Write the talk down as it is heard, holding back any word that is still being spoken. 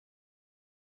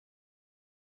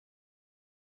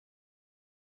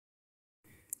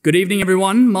Good evening,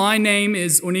 everyone. My name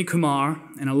is Uni Kumar,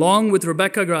 and along with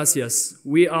Rebecca Gracias,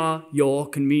 we are your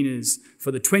conveners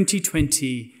for the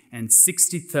 2020 and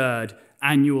 63rd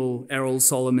Annual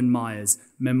E.S.Meyers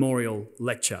Memorial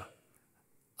Lecture.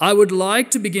 I would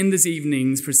like to begin this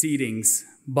evening's proceedings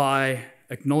by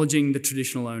acknowledging the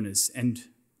traditional owners. And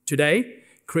today,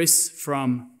 Chris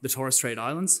from the Torres Strait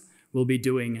Islands will be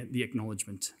doing the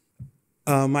acknowledgement.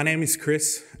 My name is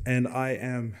Chris, and I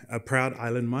am a proud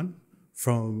island man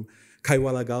from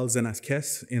Kaiwalagal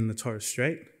Zenaskes in the Torres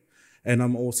Strait, and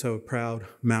I'm also a proud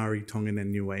Maori, Tongan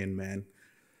and Niuean man.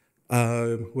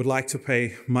 Would like to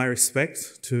pay my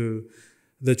respect to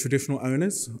the traditional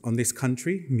owners on this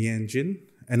country, Mianjin,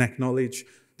 and acknowledge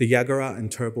the Yagara and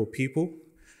Turrbal people.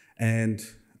 And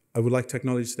I would like to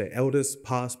acknowledge their elders,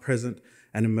 past, present,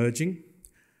 and emerging.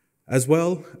 As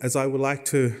well as I would like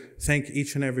to thank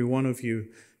each and every one of you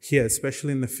here,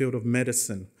 especially in the field of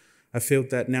medicine, a field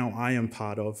that now I am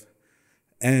part of,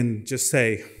 and just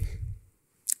say,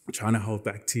 I'm trying to hold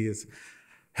back tears,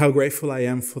 how grateful I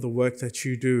am for the work that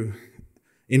you do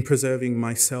in preserving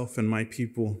myself and my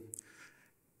people,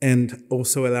 and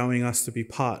also allowing us to be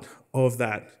part of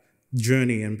that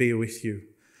journey and be with you,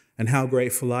 and how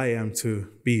grateful I am to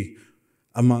be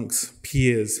amongst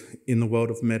peers in the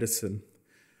world of medicine.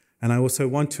 And I also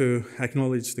want to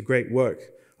acknowledge the great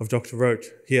work of Dr. Roach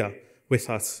here with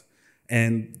us,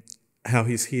 and how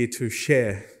he's here to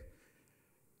share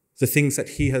the things that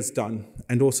he has done.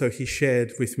 And also he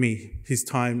shared with me his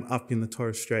time up in the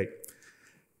Torres Strait,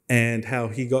 and how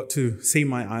he got to see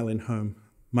my island home,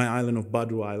 my island of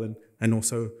Badu Island, and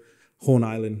also Horn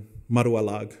Island,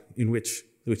 Marualag, which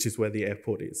is where the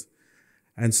airport is.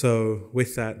 And so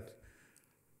with that,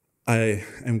 I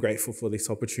am grateful for this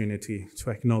opportunity to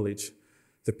acknowledge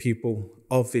the people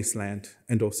of this land,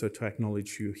 and also to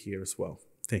acknowledge you here as well.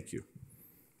 Thank you.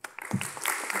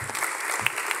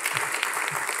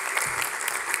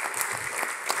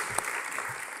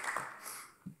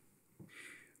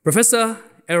 Professor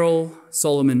Errol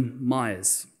Solomon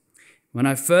Myers. When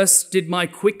I first did my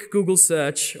quick Google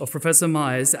search of Professor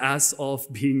Myers as of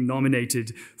being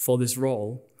nominated for this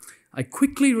role, I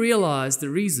quickly realized the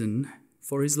reason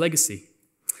for his legacy.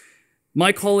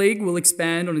 My colleague will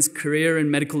expand on his career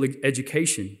in medical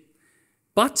education,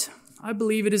 but I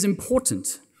believe it is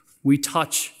important we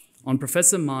touch on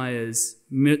Professor Myers'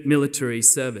 military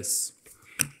service.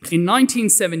 In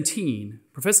 1917,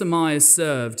 Professor Myers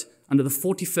served under the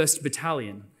 41st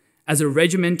Battalion as a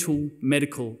regimental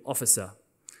medical officer.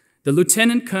 The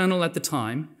lieutenant colonel at the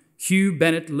time, Hugh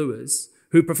Bennett Lewis,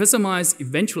 who Professor Myers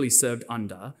eventually served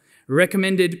under,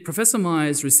 recommended Professor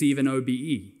Myers receive an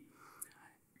OBE.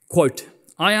 Quote,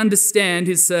 "I understand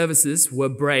his services were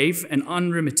brave and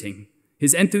unremitting.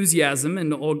 His enthusiasm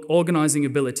and organizing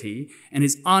ability and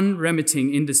his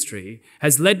unremitting industry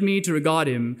has led me to regard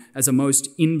him as a most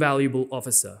invaluable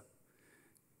officer."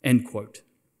 End quote.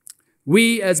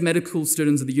 We, as medical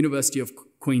students of the University of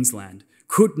Queensland,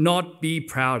 could not be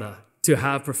prouder to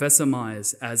have Professor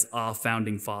Myers as our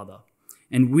founding father.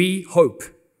 And we hope,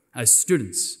 as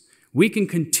students, we can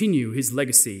continue his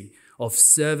legacy of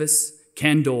service,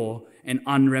 candor, and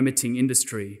unremitting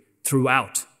industry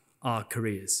throughout our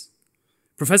careers.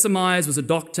 Professor Myers was a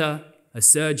doctor, a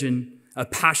surgeon, a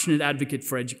passionate advocate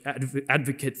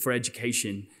for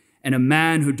education, and a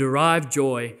man who derived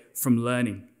joy from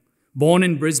learning. Born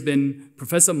in Brisbane,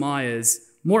 Professor Myers,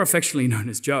 more affectionately known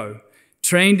as Joe,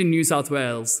 trained in New South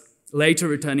Wales, later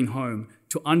returning home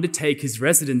to undertake his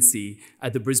residency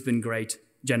at the Brisbane Great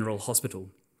General Hospital.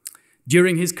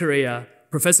 During his career,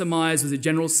 Professor Myers was a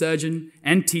general surgeon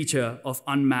and teacher of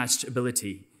unmatched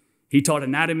ability. He taught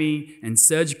anatomy and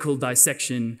surgical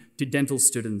dissection to dental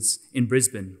students in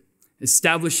Brisbane,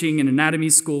 establishing an anatomy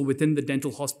school within the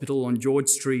dental hospital on George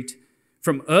Street.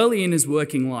 From early in his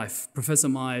working life, Professor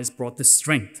Myers brought the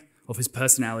strength of his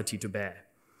personality to bear,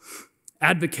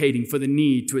 advocating for the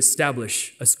need to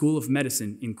establish a school of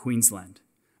medicine in Queensland,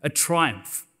 a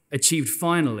triumph achieved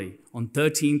finally on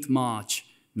 13th March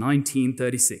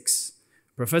 1936.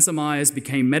 Professor Myers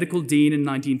became medical dean in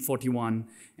 1941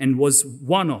 and was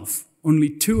one of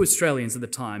only 2 Australians at the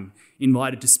time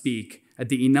invited to speak at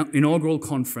the inaugural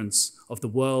conference of the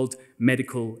World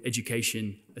Medical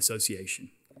Education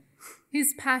Association.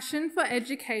 His passion for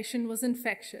education was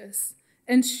infectious,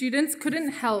 and students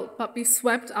couldn't help but be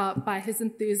swept up by his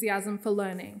enthusiasm for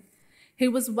learning. He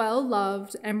was well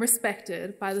loved and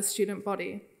respected by the student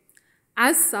body.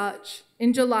 As such,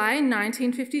 in July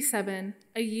 1957,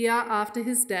 a year after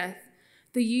his death,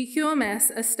 the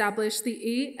UQMS established the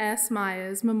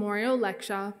E.S.Meyers Memorial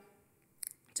Lecture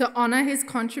to honour his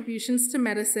contributions to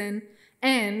medicine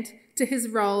and to his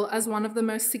role as one of the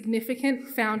most significant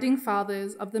founding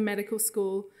fathers of the medical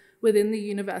school within the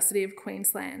University of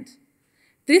Queensland.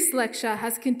 This lecture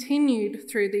has continued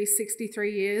through these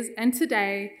 63 years, and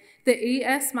today, the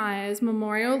E.S.Meyers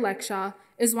Memorial Lecture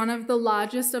is one of the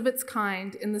largest of its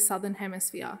kind in the Southern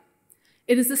Hemisphere.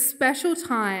 It is a special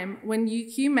time when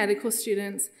UQ medical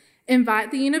students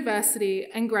invite the university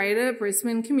and greater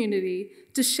Brisbane community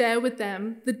to share with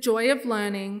them the joy of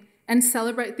learning and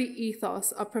celebrate the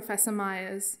ethos of Professor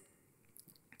Myers.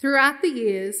 Throughout the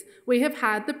years, we have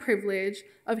had the privilege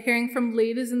of hearing from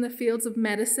leaders in the fields of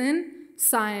medicine,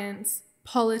 science,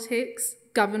 politics,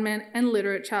 government, and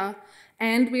literature,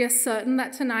 and we are certain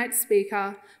that tonight's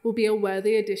speaker will be a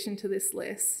worthy addition to this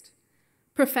list.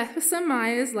 Professor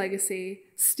Myers' legacy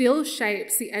still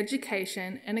shapes the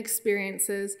education and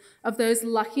experiences of those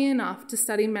lucky enough to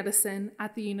study medicine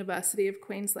at the University of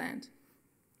Queensland.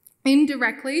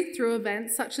 Indirectly through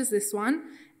events such as this one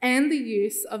and the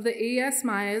use of the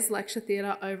E.S.Meyers Lecture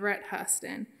Theatre over at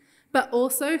Hurston, but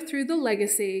also through the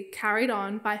legacy carried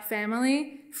on by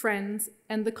family, friends,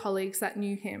 and the colleagues that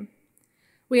knew him.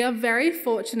 We are very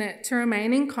fortunate to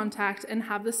remain in contact and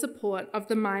have the support of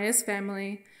the Myers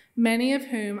family, many of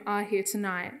whom are here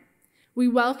tonight. We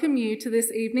welcome you to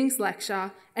this evening's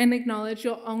lecture and acknowledge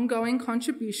your ongoing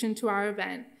contribution to our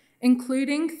event,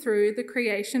 including through the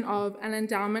creation of an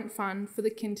endowment fund for the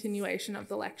continuation of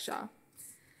the lecture.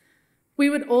 We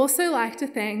would also like to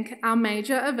thank our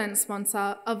major event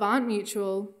sponsor, Avant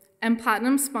Mutual, and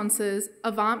platinum sponsors,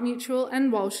 Avant Mutual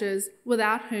and Walsh's,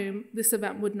 without whom this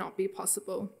event would not be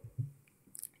possible.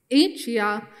 Each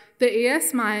year, the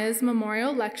E.S.Meyers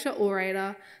Memorial Lecture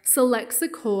Orator selects a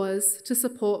cause to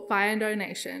support via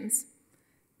donations.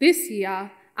 This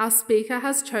year, our speaker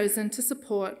has chosen to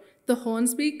support the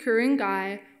Hornsby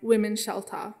Ku-ring-gai Women's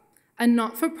Shelter, a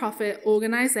not-for-profit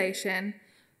organisation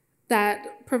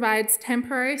that provides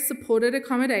temporary supported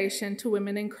accommodation to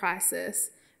women in crisis,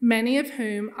 many of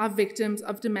whom are victims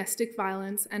of domestic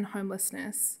violence and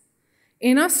homelessness.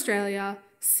 In Australia,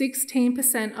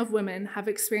 16% of women have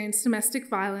experienced domestic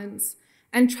violence,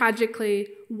 and tragically,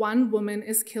 1 woman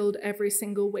is killed every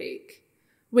single week.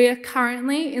 We are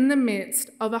currently in the midst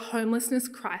of a homelessness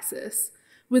crisis,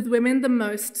 with women the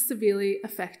most severely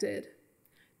affected.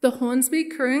 The Hornsby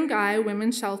Ku-ring-gai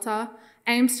Women's Shelter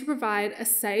aims to provide a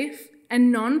safe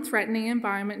and non-threatening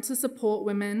environment to support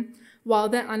women while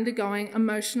they're undergoing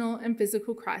emotional and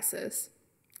physical crisis,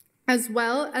 as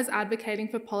well as advocating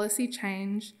for policy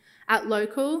change at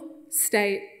local,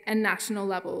 state, and national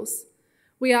levels.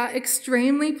 We are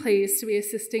extremely pleased to be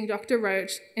assisting Dr.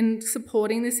 Roach in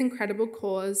supporting this incredible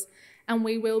cause, and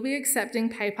we will be accepting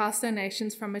PayPass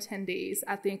donations from attendees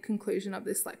at the conclusion of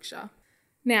this lecture.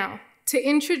 Now, to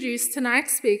introduce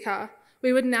tonight's speaker,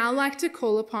 we would now like to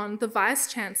call upon the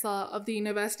Vice-Chancellor of the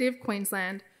University of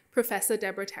Queensland, Professor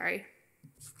Deborah Terry.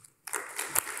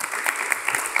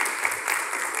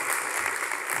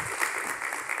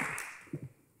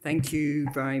 Thank you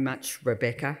very much,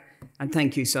 Rebecca, and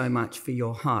thank you so much for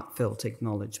your heartfelt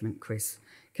acknowledgement, Chris.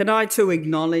 Can I too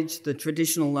acknowledge the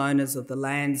traditional owners of the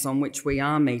lands on which we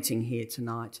are meeting here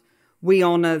tonight. We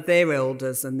honour their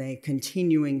elders and their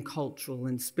continuing cultural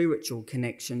and spiritual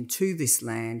connection to this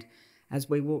land as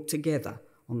we walk together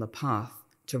on the path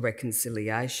to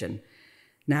reconciliation.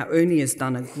 Now, Uni has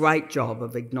done a great job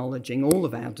of acknowledging all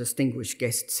of our distinguished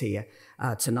guests here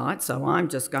tonight, so I'm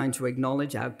just going to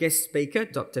acknowledge our guest speaker,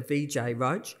 Dr. Vijay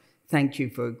Roach. Thank you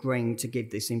for agreeing to give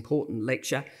this important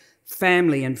lecture.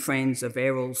 Family and friends of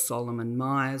Errol Solomon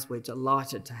Myers, we're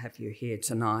delighted to have you here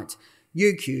tonight.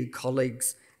 UQ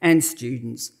colleagues and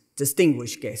students,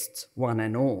 distinguished guests, one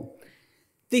and all.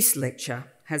 This lecture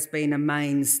has been a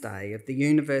mainstay of the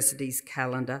university's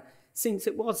calendar since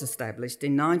it was established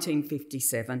in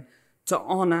 1957 to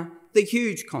honour the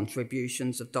huge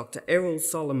contributions of Dr. Errol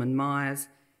Solomon Myers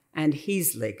and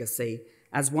his legacy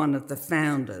as one of the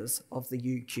founders of the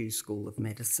UQ School of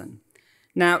Medicine.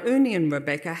 Now, Uni and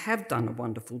Rebecca have done a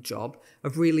wonderful job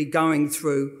of really going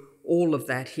through all of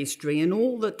that history and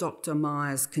all that Dr.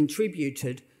 Myers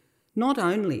contributed not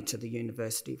only to the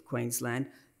University of Queensland,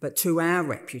 but to our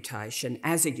reputation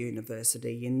as a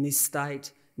university in this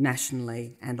state,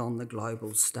 nationally, and on the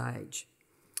global stage.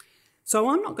 So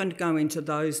I'm not going to go into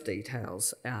those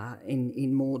details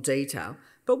in more detail,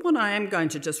 but what I am going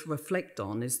to just reflect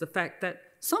on is the fact that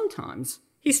sometimes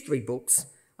history books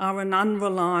are an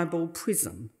unreliable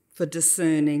prism for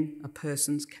discerning a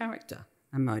person's character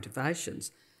and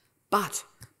motivations. But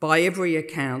by every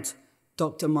account,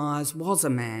 Dr. Myers was a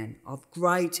man of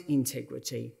great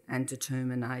integrity and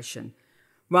determination.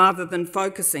 Rather than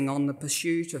focusing on the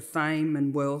pursuit of fame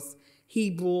and wealth, he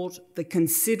brought the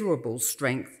considerable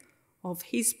strength of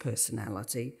his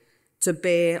personality to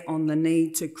bear on the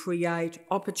need to create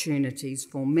opportunities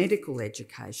for medical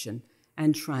education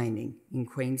and training in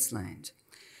Queensland.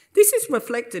 This is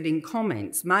reflected in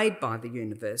comments made by the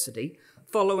university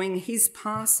following his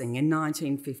passing in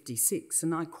 1956,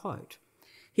 and I quote,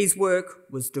 "His work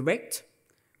was direct,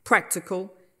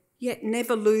 practical, yet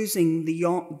never losing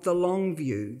the long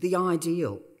view, the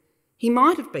ideal. He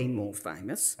might have been more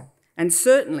famous, and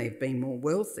certainly have been more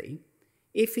wealthy,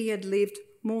 if he had lived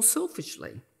more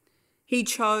selfishly. He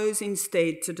chose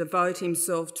instead to devote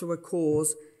himself to a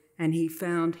cause, and he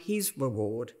found his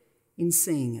reward in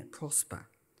seeing it prosper."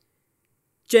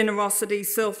 Generosity,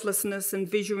 selflessness and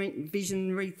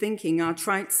visionary thinking are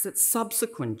traits that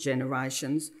subsequent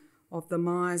generations of the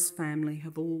Myers family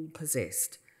have all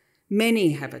possessed.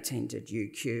 Many have attended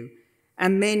UQ,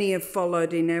 and many have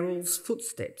followed in Errol's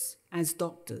footsteps as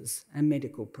doctors and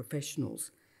medical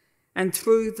professionals. And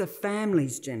through the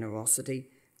family's generosity,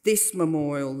 this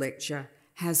memorial lecture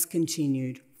has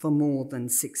continued for more than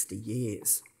 60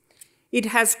 years. It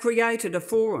has created a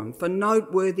forum for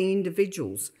noteworthy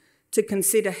individuals to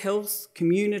consider health,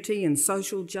 community and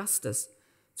social justice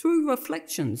through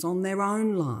reflections on their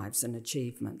own lives and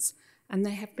achievements. And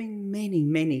there have been many,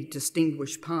 many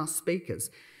distinguished past speakers,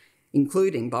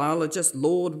 including biologist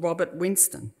Lord Robert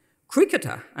Winston,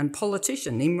 cricketer and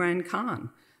politician Imran Khan,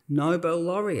 Nobel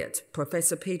laureate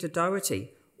Professor Peter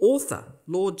Doherty, author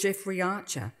Lord Geoffrey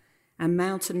Archer, and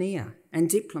mountaineer and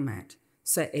diplomat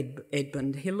Sir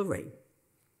Edmund Hillary.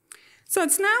 So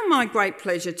it's now my great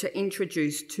pleasure to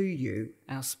introduce to you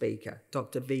our speaker,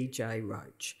 Dr. Vijay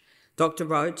Roach. Dr.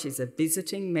 Roach is a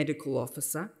visiting medical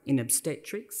officer in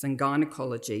obstetrics and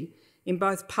gynaecology in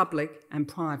both public and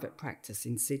private practice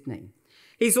in Sydney.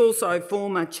 He's also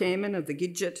former chairman of the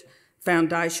Gidget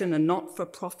Foundation, a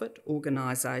not-for-profit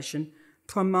organisation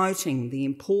promoting the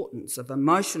importance of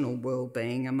emotional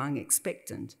well-being among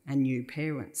expectant and new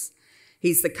parents.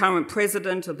 He's the current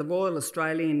president of the Royal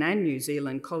Australian and New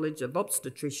Zealand College of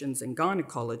Obstetricians and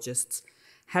Gynaecologists,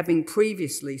 having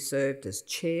previously served as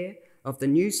chair of the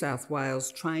New South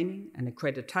Wales Training and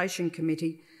Accreditation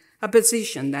Committee, a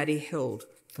position that he held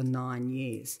for 9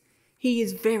 years. He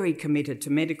is very committed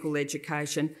to medical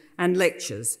education and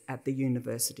lectures at the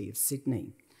University of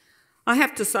Sydney. I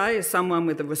have to say, as someone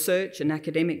with a research and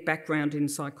academic background in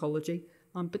psychology,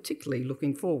 I'm particularly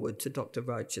looking forward to Dr.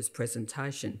 Roach's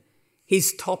presentation.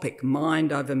 His topic,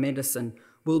 Mind Over Medicine,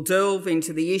 will delve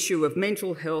into the issue of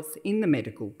mental health in the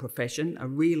medical profession, a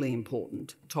really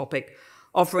important topic,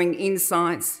 offering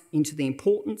insights into the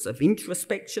importance of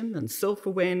introspection and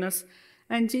self-awareness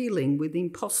and dealing with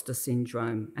imposter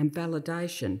syndrome and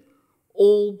validation,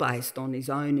 all based on his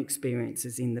own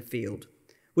experiences in the field.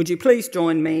 Would you please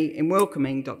join me in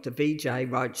welcoming Dr.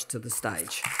 Vijay Roach to the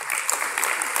stage?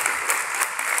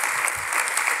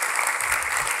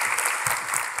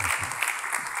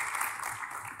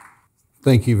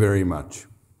 Thank you very much.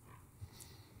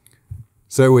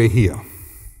 So we're here.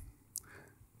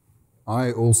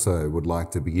 I also would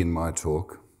like to begin my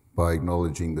talk by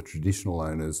acknowledging the traditional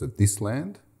owners of this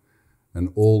land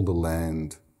and all the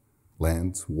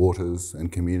lands, waters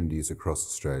and communities across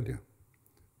Australia.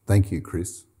 Thank you,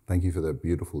 Chris. Thank you for that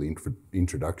beautiful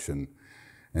introduction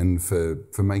and for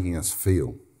making us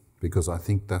feel, because I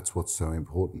think that's what's so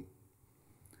important.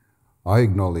 I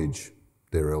acknowledge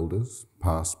their elders,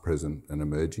 past, present and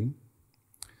emerging.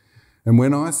 And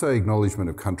when I say acknowledgement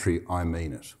of country, I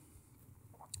mean it.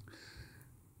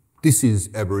 This is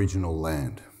Aboriginal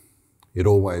land. It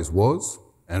always was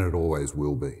and it always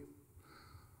will be.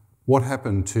 What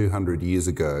happened 200 years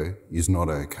ago is not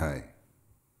okay.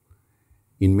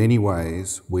 In many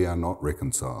ways, we are not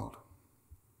reconciled.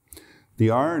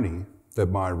 The irony that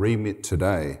my remit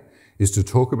today is to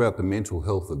talk about the mental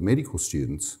health of medical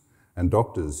students and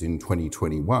doctors in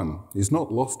 2021 is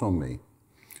not lost on me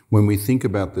when we think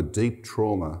about the deep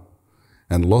trauma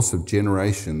and loss of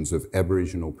generations of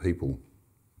Aboriginal people,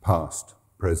 past,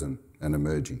 present and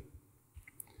emerging.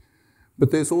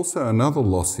 But there's also another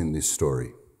loss in this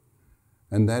story,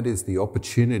 and that is the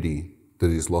opportunity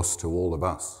that is lost to all of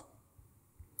us.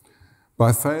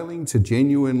 By failing to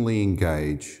genuinely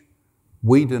engage,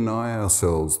 we deny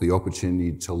ourselves the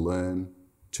opportunity to learn,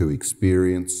 to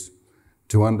experience,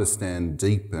 to understand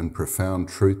deep and profound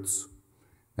truths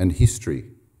and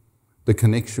history, the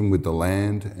connection with the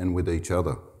land and with each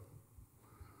other.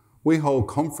 We hold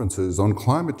conferences on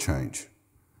climate change,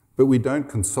 but we don't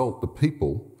consult the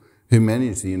people who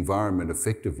manage the environment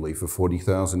effectively for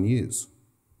 40,000 years.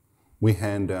 We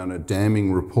hand down a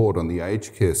damning report on the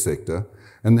aged care sector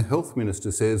And the health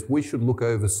minister says we should look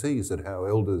overseas at how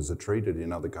elders are treated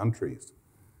in other countries.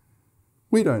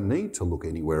 We don't need to look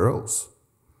anywhere else.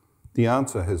 The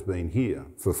answer has been here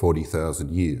for 40,000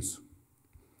 years.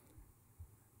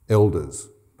 Elders,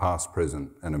 past,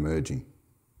 present and emerging.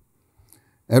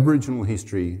 Aboriginal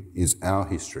history is our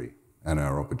history and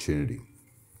our opportunity.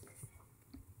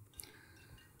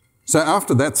 So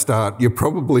after that start, you're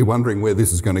probably wondering where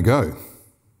this is going to go.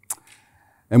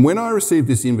 And when I received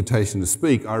this invitation to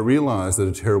speak, I realised that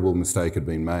a terrible mistake had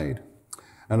been made.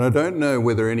 And I don't know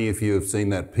whether any of you have seen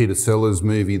that Peter Sellers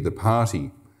movie, The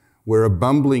Party, where a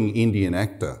bumbling Indian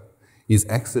actor is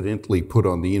accidentally put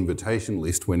on the invitation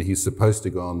list when he's supposed to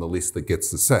go on the list that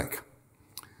gets the sack.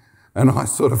 And I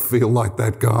sort of feel like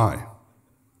that guy.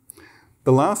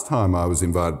 The last time I was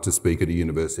invited to speak at a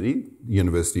university,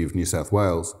 University of New South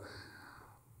Wales,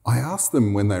 I asked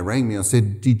them when they rang me, I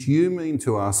said, "Did you mean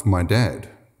to ask my dad,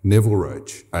 Neville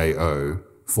Roach, AO,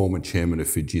 former chairman of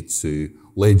Fujitsu,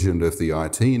 legend of the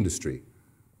IT industry?"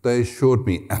 They assured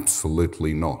me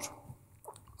absolutely not.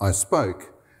 I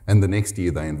spoke, and the next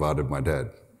year they invited my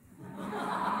dad.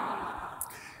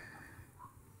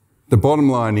 The bottom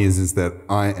line is that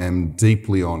I am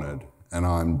deeply honoured and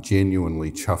I'm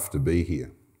genuinely chuffed to be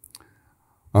here.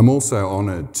 I'm also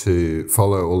honoured to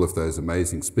follow all of those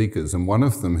amazing speakers, and one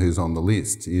of them who's on the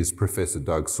list is Professor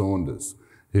Doug Saunders,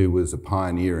 who was a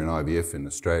pioneer in IVF in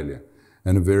Australia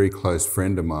and a very close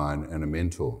friend of mine and a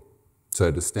mentor. So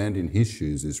to stand in his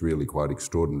shoes is really quite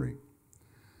extraordinary.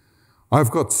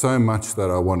 I've got so much that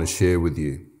I want to share with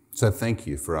you, so thank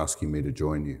you for asking me to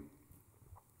join you.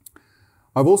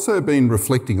 I've also been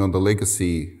reflecting on the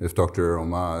legacy of Dr. Errol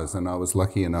Myers, and I was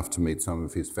lucky enough to meet some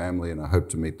of his family, and I hope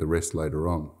to meet the rest later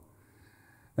on.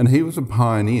 And he was a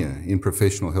pioneer in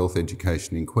professional health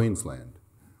education in Queensland.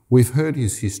 We've heard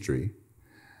his history,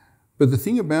 but the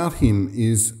thing about him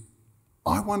is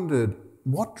I wondered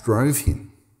what drove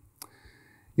him.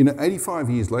 85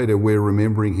 years later, we're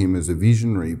remembering him as a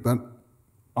visionary, but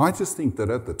I just think that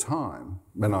at the time,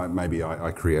 and maybe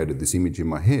I created this image in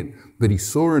my head, but he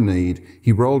saw a need,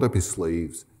 he rolled up his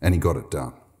sleeves and he got it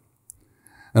done.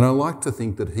 And I like to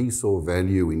think that he saw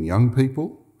value in young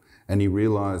people and he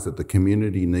realised that the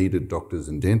community needed doctors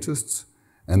and dentists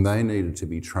and they needed to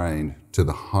be trained to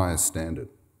the highest standard.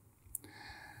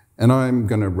 And I'm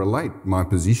going to relate my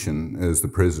position as the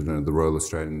President of the Royal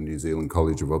Australian and New Zealand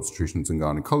College of Obstetricians and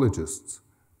Gynaecologists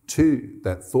to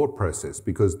that thought process,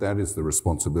 because that is the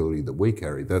responsibility that we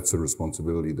carry. That's the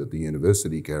responsibility that the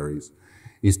university carries,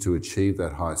 is to achieve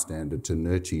that high standard, to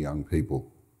nurture young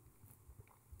people.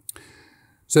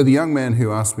 So the young man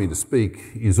who asked me to speak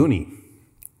is Uni.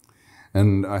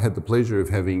 And I had the pleasure of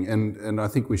having, and I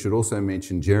think we should also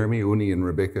mention Jeremy. Uni and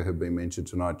Rebecca have been mentioned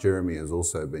tonight. Jeremy has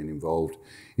also been involved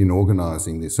in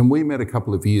organising this. And we met a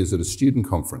couple of years at a student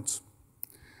conference.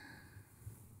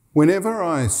 Whenever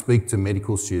I speak to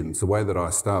medical students, the way that I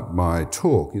start my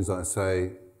talk is I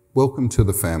say, "Welcome to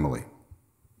the family."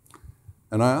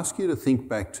 And I ask you to think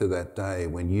back to that day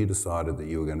when you decided that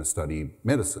you were going to study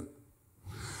medicine.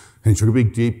 And you took a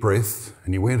big deep breath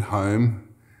and you went home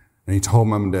and you told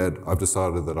Mum and Dad, "I've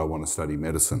decided that I want to study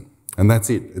medicine." And that's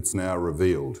it. It's now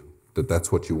revealed that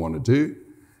that's what you want to do,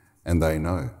 and they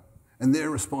know. And their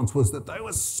response was that they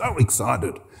were so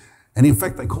excited. And in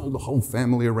fact, they called the whole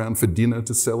family around for dinner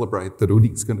to celebrate that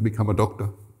Udi's going to become a doctor.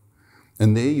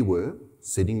 And there you were,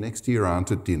 sitting next to your aunt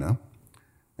at dinner,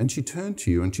 and she turned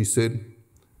to you and she said,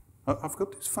 "I've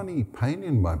got this funny pain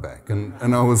in my back,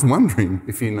 and I was wondering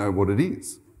if you know what it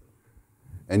is."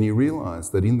 And you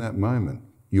realised that in that moment,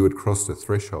 you had crossed a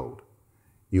threshold.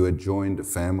 You had joined a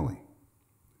family.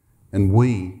 And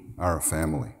we are a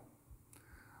family.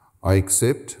 I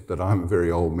accept that I'm a very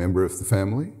old member of the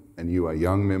family, and you are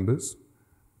young members.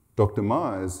 Dr.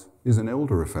 Myers is an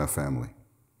elder of our family.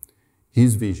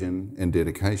 His vision and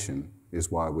dedication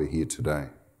is why we're here today.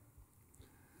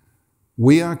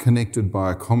 We are connected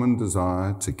by a common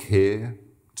desire to care,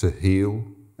 to heal,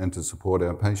 and to support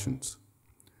our patients.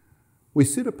 We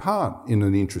sit apart in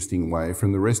an interesting way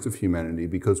from the rest of humanity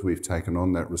because we've taken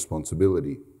on that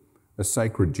responsibility, a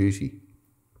sacred duty.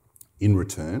 In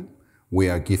return, we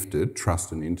are gifted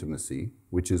trust and intimacy,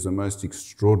 which is a most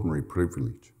extraordinary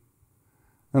privilege.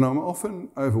 And I'm often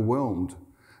overwhelmed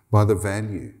by the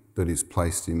value that is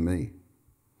placed in me.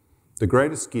 The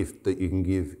greatest gift that you can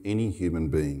give any human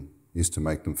being is to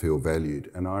make them feel valued,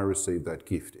 and I receive that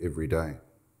gift every day.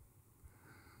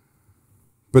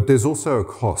 But there's also a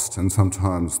cost, and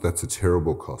sometimes that's a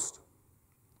terrible cost.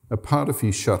 A part of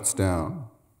you shuts down,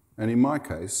 and in my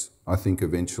case, I think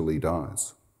eventually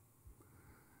dies.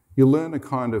 You learn a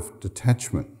kind of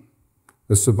detachment,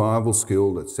 a survival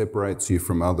skill that separates you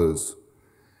from others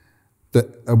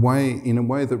in a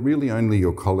way that really only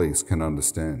your colleagues can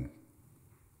understand.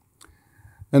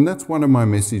 And that's one of my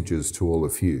messages to all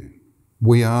of you.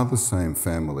 We are the same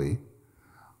family.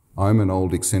 I'm an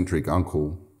old eccentric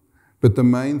uncle, but the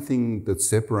main thing that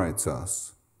separates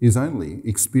us is only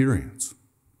experience.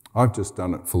 I've just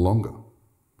done it for longer.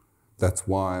 That's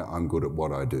why I'm good at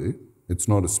what I do. It's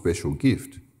not a special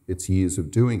gift, it's years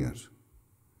of doing it.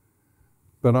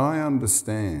 But I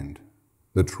understand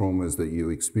the traumas that you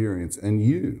experience, and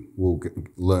you will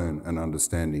learn an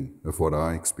understanding of what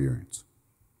I experience.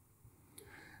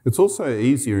 It's also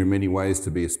easier in many ways to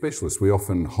be a specialist. We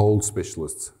often hold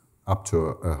specialists up to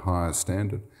a higher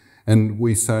standard. And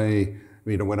we say,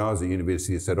 when I was at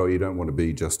university, they said, oh, you don't want to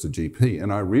be just a GP.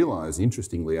 And I realised,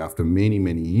 interestingly, after many,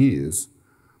 many years,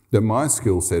 that my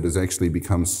skill set has actually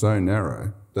become so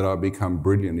narrow that I've become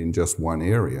brilliant in just one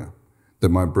area, that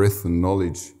my breadth and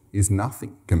knowledge is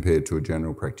nothing compared to a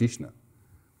general practitioner.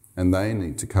 And they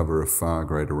need to cover a far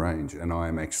greater range, and I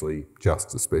am actually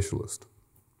just a specialist.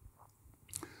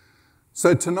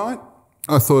 So tonight,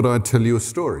 I thought I'd tell you a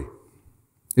story.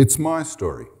 It's my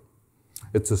story.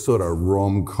 It's a sort of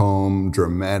rom-com,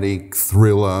 dramatic,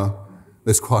 thriller.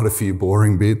 There's quite a few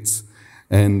boring bits,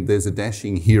 and there's a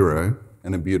dashing hero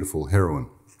and a beautiful heroine.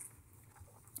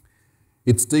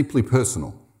 It's deeply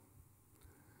personal.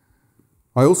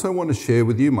 I also want to share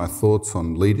with you my thoughts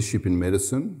on leadership in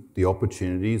medicine, the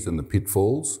opportunities and the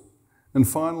pitfalls. And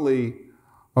finally,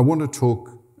 I want to talk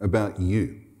about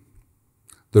you,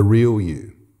 the real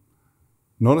you,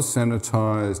 not a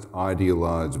sanitised,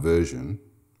 idealised version,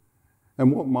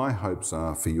 and what my hopes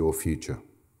are for your future.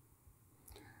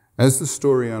 As the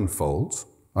story unfolds,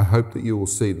 I hope that you will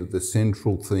see that the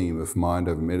central theme of Mind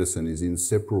Over Medicine is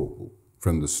inseparable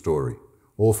from the story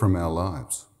or from our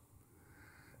lives.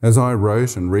 As I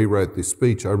wrote and rewrote this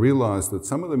speech, I realised that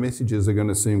some of the messages are going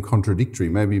to seem contradictory,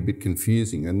 maybe a bit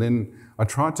confusing, and then I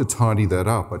tried to tidy that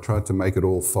up. I tried to make it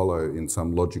all follow in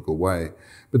some logical way.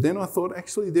 But then I thought,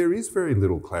 actually, there is very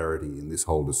little clarity in this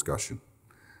whole discussion.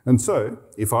 And so,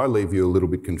 if I leave you a little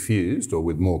bit confused or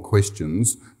with more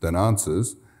questions than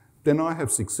answers, then I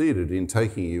have succeeded in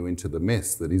taking you into the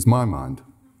mess that is my mind.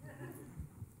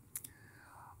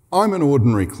 I'm an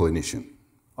ordinary clinician.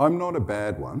 I'm not a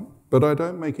bad one, but I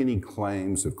don't make any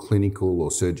claims of clinical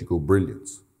or surgical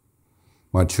brilliance.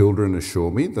 My children assure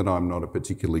me that I'm not a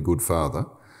particularly good father,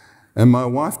 and my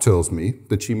wife tells me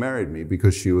that she married me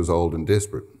because she was old and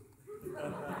desperate.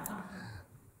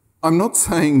 I'm not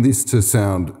saying this to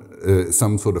sound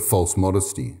some sort of false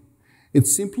modesty.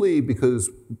 It's simply because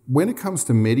when it comes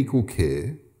to medical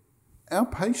care, our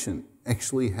patient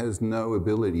actually has no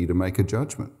ability to make a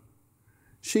judgment.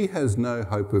 She has no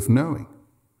hope of knowing.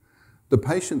 The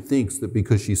patient thinks that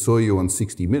because she saw you on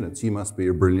 60 Minutes, you must be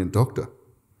a brilliant doctor.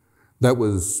 That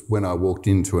was when I walked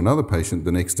into another patient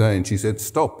the next day and she said,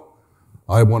 "Stop,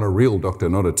 I want a real doctor,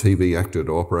 not a TV actor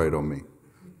to operate on me."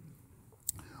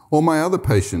 Or my other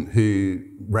patient who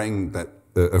rang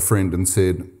a friend and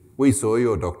said, "We saw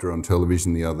your doctor on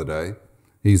television the other day.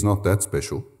 He's not that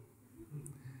special."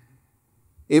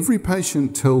 Every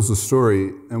patient tells a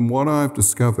story, and what I've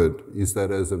discovered is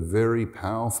that as a very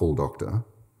powerful doctor,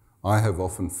 I have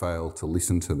often failed to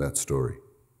listen to that story.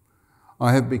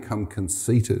 I have become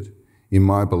conceited in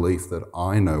my belief that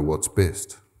I know what's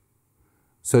best.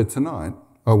 So tonight,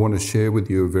 I want to share with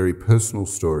you a very personal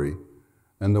story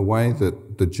and the way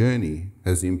that the journey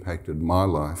has impacted my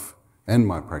life and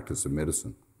my practice of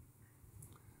medicine.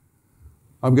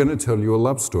 I'm going to tell you a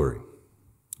love story.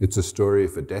 It's a story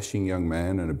of a dashing young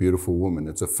man and a beautiful woman.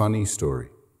 It's a funny story.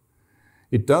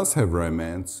 It does have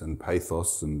romance and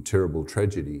pathos and terrible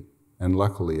tragedy, and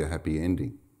luckily a happy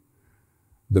ending.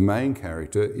 The main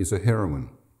character is a heroine,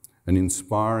 an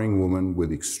inspiring woman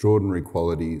with extraordinary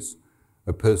qualities,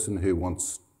 a person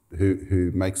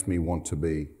who makes me want to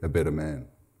be a better man.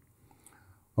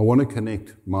 I want to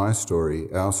connect my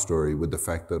story, our story, with the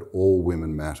fact that all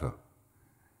women matter.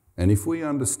 And if we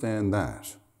understand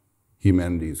that,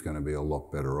 humanity is going to be a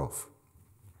lot better off.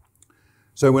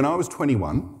 So when I was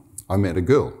 21, I met a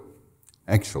girl.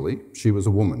 Actually, she was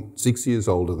a woman, 6 years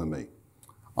older than me.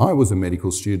 I was a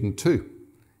medical student too,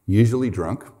 usually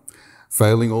drunk,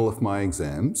 failing all of my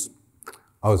exams.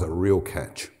 I was a real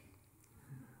catch.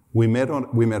 We met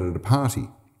at a party,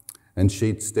 and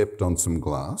she'd stepped on some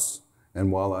glass,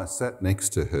 and while I sat next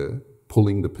to her,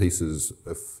 pulling the pieces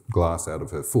of glass out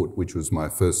of her foot, which was my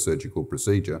first surgical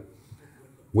procedure,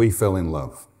 we fell in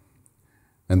love.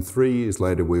 And 3 years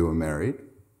later, we were married.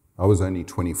 I was only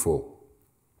 24.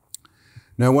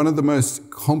 Now, one of the most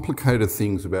complicated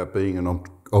things about being an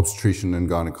obstetrician and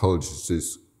gynaecologist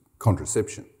is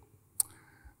contraception.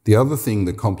 The other thing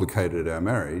that complicated our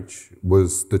marriage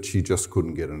was that she just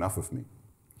couldn't get enough of me.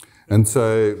 And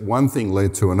so one thing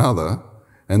led to another,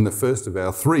 and the first of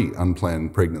our 3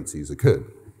 unplanned pregnancies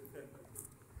occurred.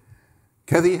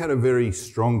 Kathy had a very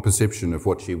strong perception of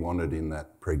what she wanted in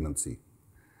that pregnancy.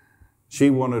 She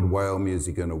wanted whale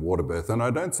music and a water birth, and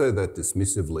I don't say that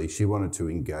dismissively. She wanted to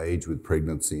engage with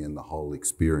pregnancy and the whole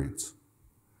experience.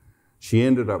 She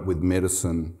ended up with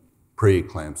medicine,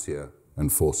 preeclampsia,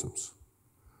 and forceps.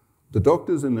 The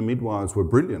doctors and the midwives were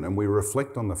brilliant, and we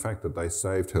reflect on the fact that they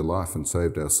saved her life and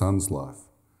saved our son's life.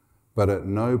 But at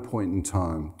no point in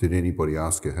time did anybody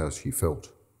ask her how she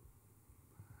felt.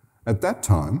 At that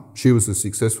time, she was a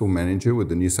successful manager with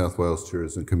the New South Wales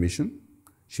Tourism Commission.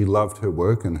 She loved her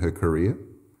work and her career.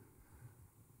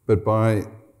 But by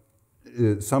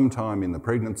some time in the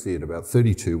pregnancy, at about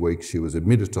 32 weeks, she was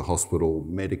admitted to hospital,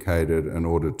 medicated, and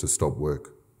ordered to stop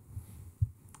work.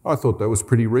 I thought that was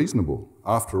pretty reasonable.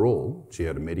 After all, she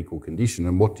had a medical condition,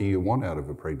 and what do you want out of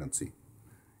a pregnancy?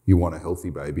 You want a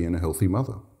healthy baby and a healthy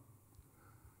mother.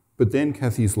 But then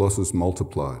Kathy's losses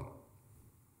multiplied.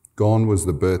 Gone was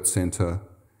the birth centre.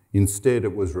 Instead,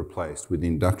 it was replaced with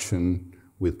induction,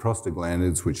 with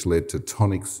prostaglandins, which led to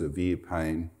tonic severe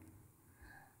pain,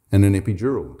 and an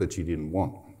epidural that she didn't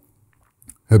want.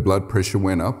 Her blood pressure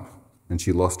went up, and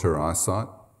she lost her eyesight.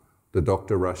 The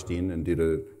doctor rushed in and did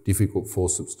a difficult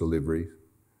forceps delivery.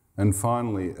 And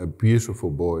finally, a beautiful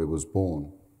boy was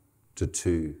born to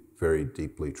 2 very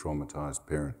deeply traumatised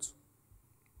parents.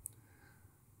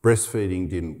 Breastfeeding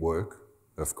didn't work,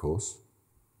 of course.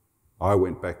 I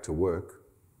went back to work,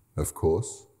 of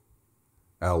course.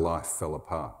 Our life fell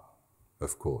apart,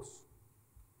 of course.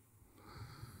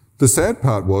 The sad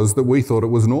part was that we thought it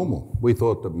was normal. We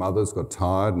thought that mothers got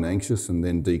tired and anxious and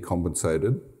then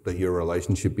decompensated, that your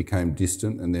relationship became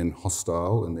distant and then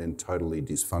hostile and then totally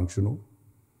dysfunctional.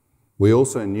 We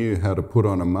also knew how to put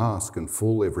on a mask and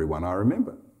fool everyone. I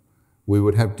remember we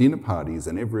would have dinner parties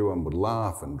and everyone would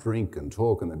laugh and drink and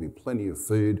talk and there'd be plenty of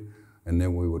food, and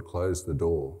then we would close the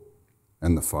door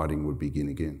and the fighting would begin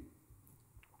again.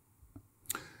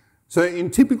 So in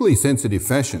typically sensitive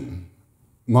fashion,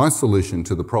 my solution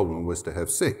to the problem was to have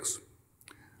sex,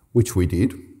 which we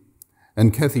did,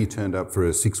 and Kathy turned up for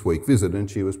a 6-week visit and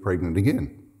she was pregnant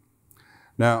again.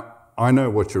 Now, I know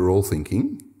what you're all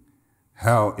thinking,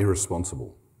 how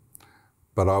irresponsible,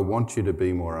 but I want you to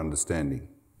be more understanding.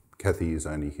 Kathy is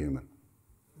only human.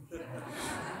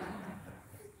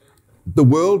 The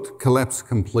world collapsed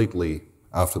completely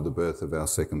after the birth of our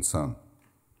second son.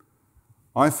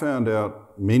 I found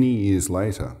out many years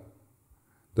later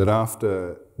that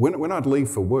when I'd leave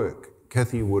for work,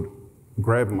 Kathy would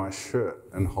grab my shirt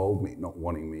and hold me, not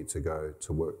wanting me to go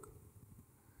to work.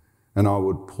 And I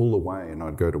would pull away and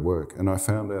I'd go to work. And I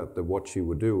found out that what she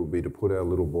would do would be to put our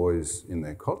little boys in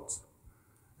their cots,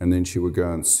 and then she would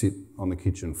go and sit on the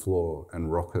kitchen floor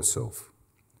and rock herself,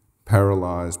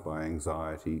 paralysed by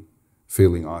anxiety,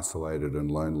 feeling isolated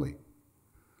and lonely.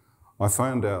 I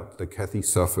found out that Kathy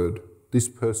suffered, this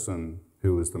person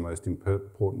who was the most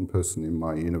important person in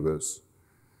my universe,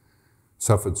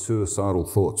 suffered suicidal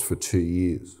thoughts for 2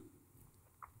 years.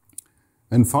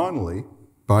 And finally,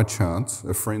 by chance,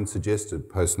 a friend suggested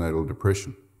postnatal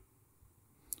depression.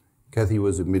 Kathy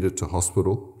was admitted to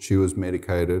hospital, she was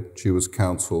medicated, she was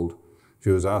counselled, she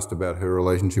was asked about her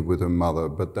relationship with her mother,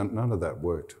 but none of that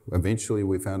worked. Eventually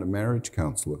we found a marriage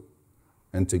counsellor,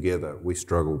 and together we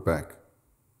struggled back.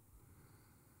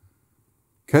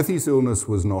 Kathy's illness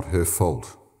was not her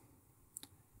fault.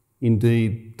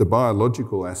 Indeed, the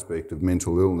biological aspect of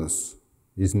mental illness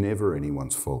is never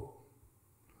anyone's fault.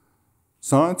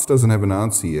 Science doesn't have an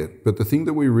answer yet, but the thing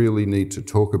that we really need to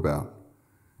talk about,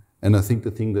 and I think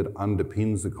the thing that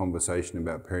underpins the conversation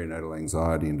about perinatal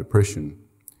anxiety and depression,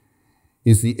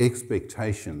 is the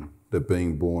expectation that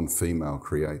being born female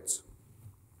creates.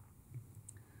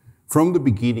 From the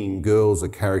beginning, girls are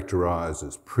characterised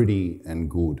as pretty and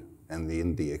good, and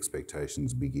then the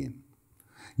expectations begin.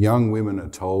 Young women are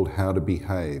told how to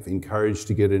behave, encouraged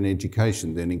to get an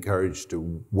education, then encouraged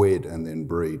to wed and then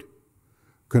breed.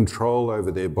 Control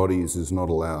over their bodies is not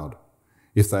allowed.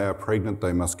 If they are pregnant,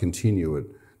 they must continue it.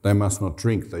 They must not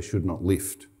drink, they should not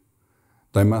lift.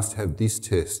 They must have this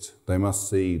test, they must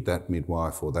see that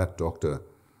midwife or that doctor.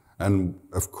 And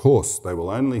of course, they will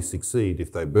only succeed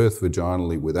if they birth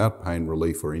vaginally without pain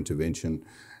relief or intervention.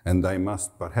 And they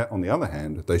must, but on the other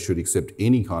hand, they should accept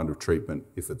any kind of treatment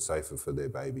if it's safer for their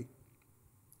baby.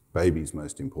 Baby's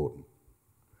most important.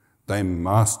 They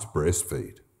must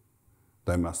breastfeed.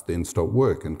 They must then stop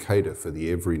work and cater for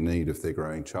the every need of their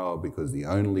growing child, because the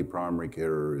only primary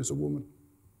carer is a woman.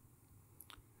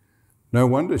 No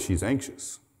wonder she's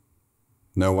anxious.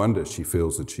 No wonder she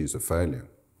feels that she's a failure.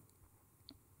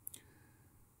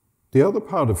 The other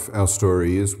part of our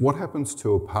story is what happens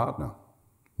to a partner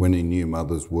when a new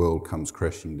mother's world comes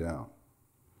crashing down.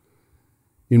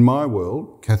 In my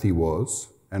world, Kathy was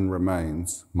and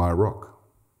remains my rock.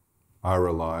 I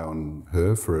rely on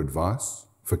her for advice,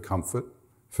 for comfort,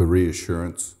 for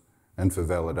reassurance, and for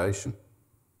validation.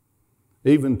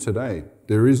 Even today,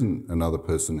 there isn't another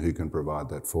person who can provide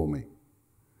that for me.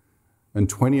 And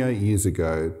 28 years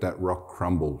ago, that rock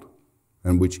crumbled,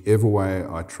 and whichever way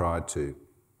I tried to,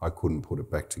 I couldn't put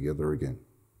it back together again.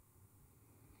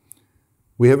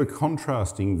 We have a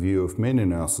contrasting view of men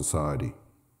in our society.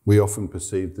 We often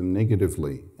perceive them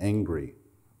negatively, angry,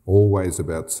 always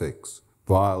about sex,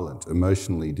 violent,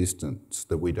 emotionally distant,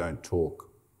 that we don't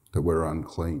talk, that we're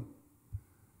unclean.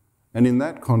 And in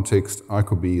that context, I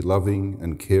could be loving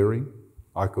and caring,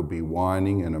 I could be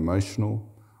whining and emotional,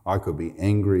 I could be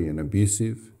angry and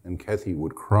abusive, and Kathy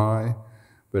would cry.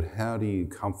 But how do you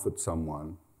comfort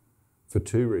someone? For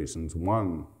two reasons.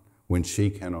 One, when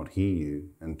she cannot hear you,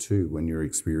 and two, when you're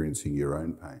experiencing your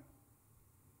own pain.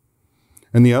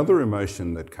 And the other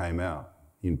emotion that came out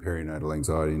in perinatal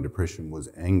anxiety and depression was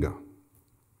anger.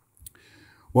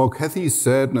 While Kathy's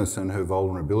sadness and her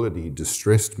vulnerability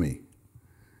distressed me,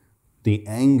 the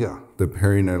anger that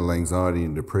perinatal anxiety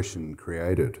and depression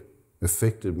created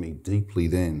affected me deeply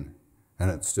then,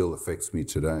 and it still affects me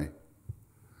today,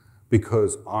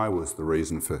 because I was the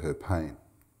reason for her pain.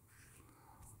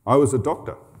 I was a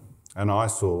doctor, and I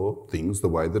saw things the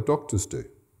way that doctors do.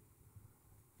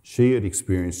 She had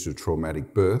experienced a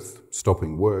traumatic birth,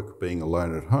 stopping work, being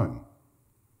alone at home.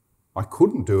 I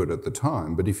couldn't do it at the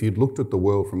time, but if you'd looked at the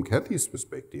world from Kathy's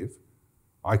perspective,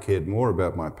 I cared more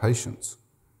about my patients.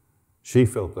 She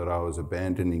felt that I was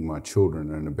abandoning my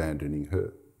children and abandoning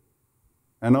her.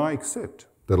 And I accept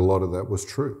that a lot of that was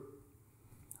true.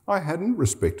 I hadn't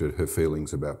respected her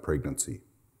feelings about pregnancy,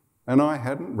 and I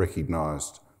hadn't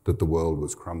recognised that the world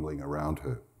was crumbling around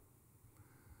her.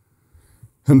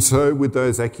 And so with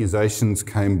those accusations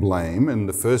came blame, and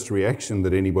the first reaction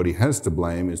that anybody has to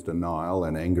blame is denial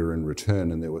and anger in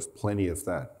return, and there was plenty of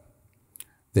that.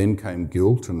 Then came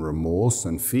guilt and remorse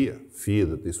and fear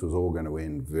that this was all going to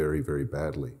end very, very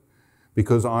badly.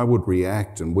 Because I would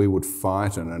react and we would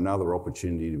fight and another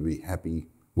opportunity to be happy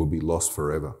would be lost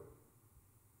forever.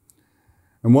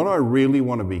 And what I really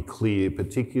want to be clear,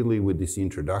 particularly with this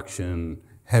introduction,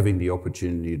 having the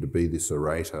opportunity to be this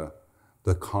orator,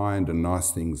 the kind and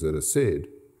nice things that are said,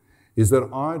 is that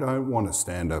I don't want to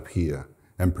stand up here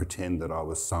and pretend that I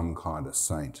was some kind of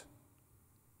saint.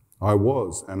 I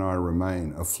was and I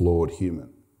remain a flawed human,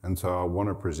 and so I want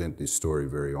to present this story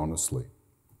very honestly.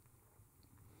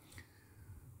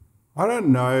 I don't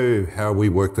know how we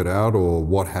worked it out or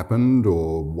what happened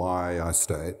or why I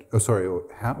stayed, or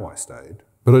how I stayed,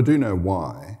 but I do know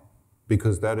why,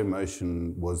 because that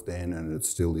emotion was then and it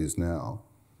still is now.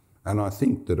 And I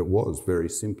think that it was very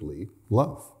simply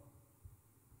love.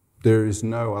 There is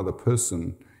no other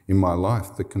person in my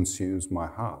life that consumes my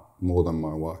heart more than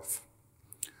my wife.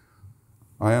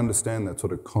 I understand that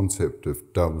sort of concept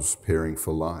of doves pairing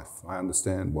for life. I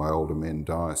understand why older men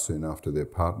die soon after their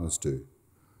partners do.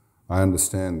 I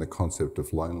understand the concept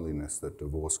of loneliness that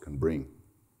divorce can bring.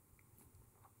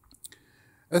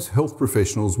 As health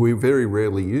professionals, we very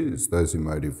rarely use those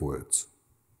emotive words.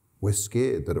 We're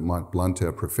scared that it might blunt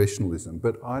our professionalism,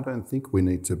 but I don't think we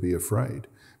need to be afraid,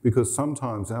 because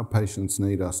sometimes our patients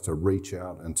need us to reach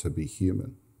out and to be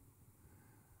human.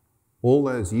 All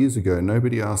those years ago,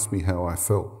 nobody asked me how I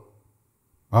felt.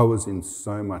 I was in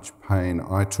so much pain,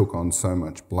 I took on so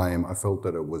much blame, I felt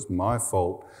that it was my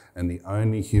fault and the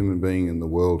only human being in the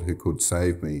world who could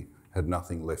save me had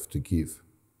nothing left to give.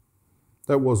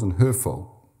 That wasn't her fault.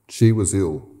 She was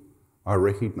ill. I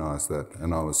recognised that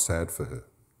and I was sad for her.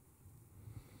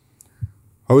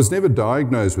 I was never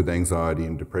diagnosed with anxiety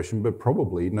and depression, but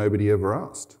probably nobody ever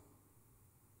asked.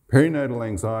 Perinatal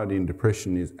anxiety and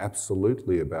depression is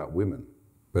absolutely about women,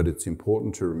 but it's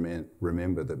important to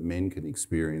remember that men can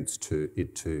experience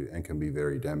it too and can be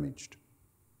very damaged.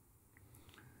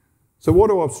 So what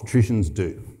do obstetricians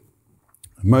do?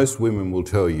 Most women will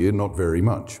tell you not very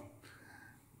much.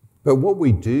 But what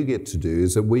we do get to do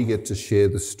is that we get to share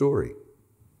the story.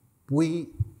 We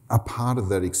are part of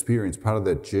that experience, part of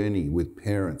that journey with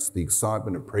parents, the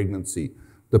excitement of pregnancy,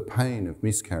 the pain of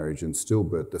miscarriage and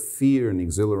stillbirth, the fear and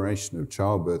exhilaration of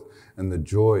childbirth, and the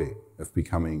joy of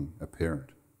becoming a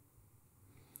parent.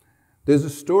 There's a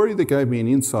story that gave me an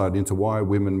insight into why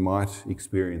women might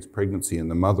experience pregnancy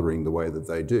and the mothering the way that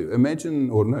they do.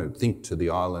 Think to the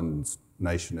island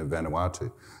nation of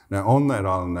Vanuatu. Now, on that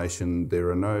island nation, there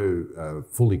are no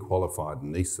fully qualified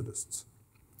anaesthetists.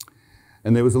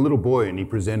 And there was a little boy and he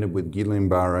presented with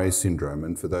Guillain-Barré syndrome.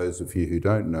 And for those of you who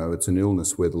don't know, it's an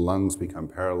illness where the lungs become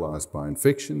paralysed by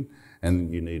infection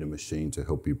and you need a machine to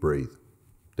help you breathe.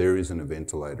 There isn't a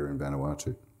ventilator in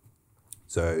Vanuatu.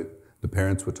 So the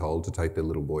parents were told to take their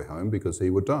little boy home because he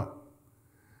would die.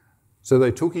 So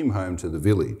they took him home to the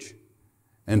village,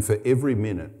 and for every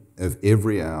minute of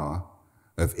every hour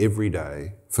of every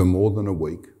day for more than a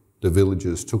week, the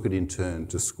villagers took it in turn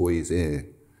to squeeze air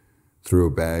through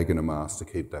a bag and a mask to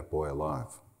keep that boy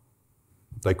alive.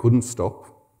 They couldn't stop.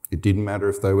 It didn't matter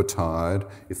if they were tired,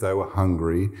 if they were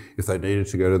hungry, if they needed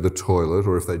to go to the toilet,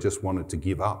 or if they just wanted to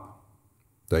give up.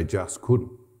 They just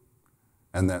couldn't.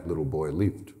 And that little boy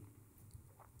lived.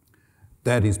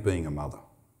 That is being a mother.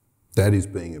 That is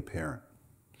being a parent.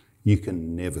 You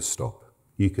can never stop.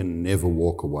 You can never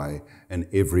walk away, and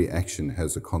every action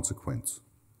has a consequence.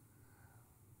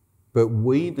 But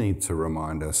we need to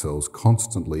remind ourselves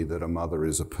constantly that a mother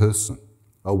is a person.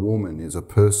 A woman is a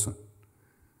person.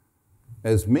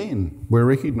 As men, we're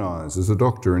recognised as a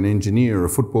doctor, an engineer, a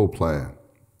football player.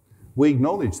 We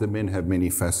acknowledge that men have many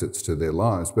facets to their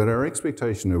lives, but our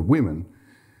expectation of women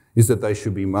is that they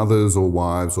should be mothers or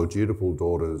wives or dutiful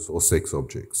daughters or sex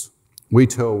objects. We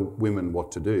tell women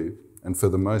what to do, and for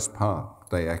the most part,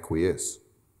 they acquiesce.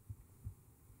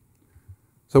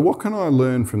 So what can I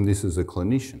learn from this as a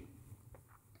clinician?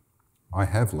 I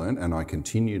have learned, and I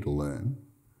continue to learn,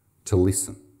 to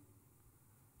listen.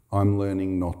 I'm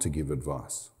learning not to give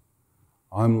advice.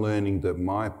 I'm learning that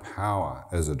my power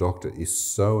as a doctor is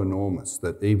so enormous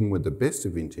that even with the best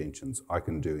of intentions, I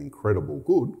can do incredible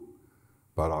good,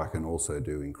 but I can also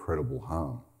do incredible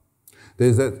harm.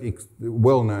 There's that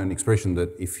well-known expression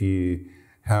that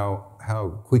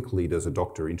how quickly does a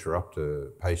doctor interrupt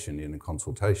a patient in a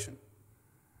consultation?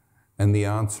 And the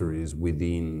answer is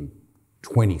within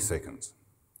 20 seconds.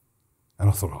 And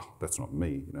I thought, oh, that's not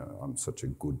me. You know, I'm such a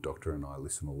good doctor and I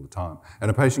listen all the time. And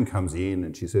a patient comes in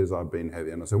and she says, I've been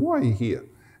having, and I said, why are you here?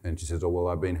 And she says, oh, well,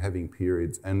 I've been having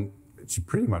periods. And she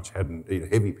pretty much hadn't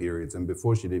heavy periods. And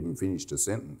before she'd even finished a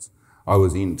sentence, I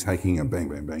was in taking a bang,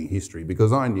 bang, bang history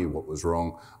because I knew what was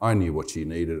wrong. I knew what she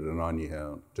needed and I knew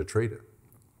how to treat it.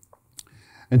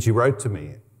 And she wrote to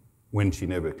me when she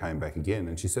never came back again.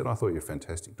 And she said, I thought you're a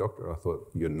fantastic doctor. I thought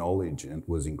your knowledge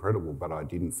was incredible, but I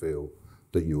didn't feel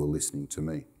that you were listening to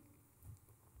me.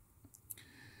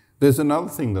 There's another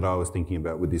thing that I was thinking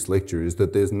about with this lecture is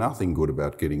that there's nothing good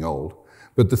about getting old,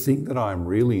 but the thing that I'm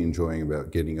really enjoying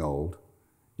about getting old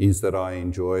is that I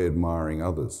enjoy admiring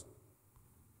others.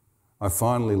 I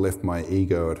finally left my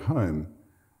ego at home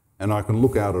and I can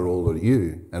look out at all of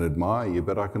you and admire you,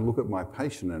 but I can look at my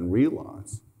patient and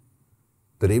realise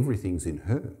that everything's in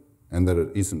her and that it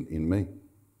isn't in me.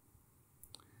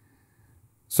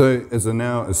 So as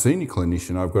now a senior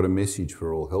clinician, I've got a message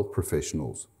for all health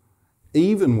professionals.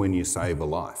 Even when you save a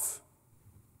life,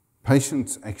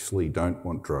 patients actually don't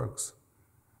want drugs.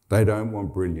 They don't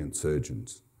want brilliant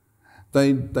surgeons.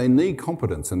 They need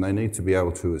competence and they need to be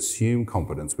able to assume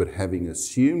competence, but having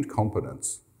assumed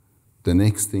competence, the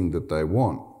next thing that they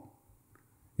want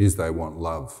is they want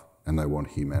love and they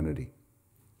want humanity.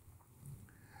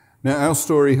 Now our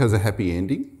story has a happy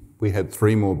ending. We had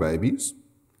 3 more babies.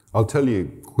 I'll tell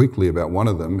you quickly about one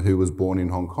of them who was born in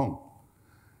Hong Kong.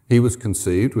 He was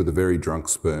conceived with a very drunk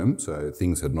sperm, so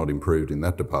things had not improved in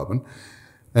that department.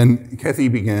 And Kathy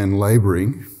began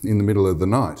labouring in the middle of the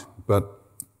night, but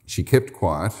she kept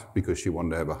quiet because she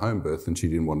wanted to have a home birth and she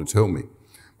didn't want to tell me.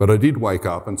 But I did wake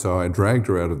up, and so I dragged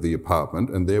her out of the apartment,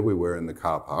 and there we were in the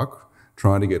car park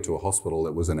trying to get to a hospital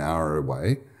that was an hour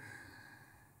away.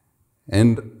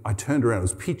 And I turned around, it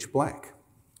was pitch black.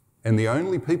 And the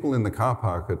only people in the car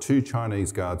park are 2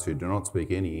 Chinese guards who do not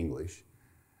speak any English.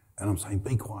 And I'm saying,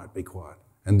 be quiet, be quiet.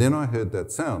 And then I heard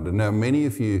that sound. And now many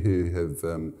of you who have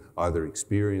either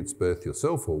experienced birth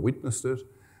yourself or witnessed it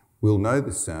will know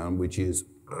this sound, which is,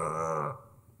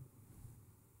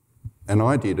 and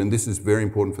I did, and this is very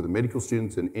important for the medical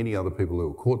students and any other people who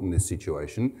are caught in this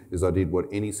situation, is I did what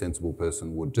any sensible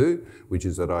person would do, which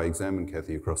is that I examined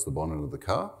Kathy across the bonnet of the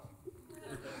car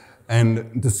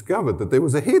and discovered that there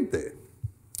was a head there.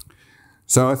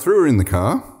 So I threw her in the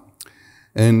car,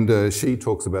 and she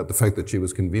talks about the fact that she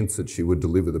was convinced that she would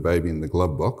deliver the baby in the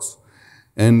glove box.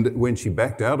 And when she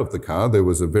backed out of the car, there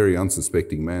was a very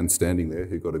unsuspecting man standing there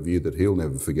who got a view that he'll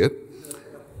never forget.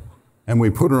 And we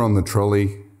put her on the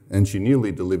trolley, and she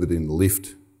nearly delivered in the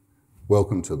lift.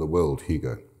 Welcome to the world,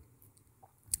 Hugo.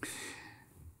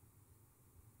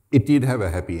 It did have a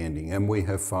happy ending, and we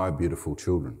have 5 beautiful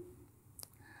children.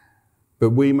 But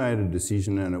we made a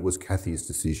decision, and it was Kathy's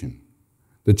decision,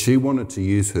 that she wanted to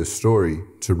use her story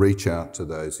to reach out to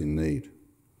those in need.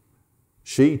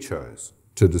 She chose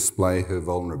to display her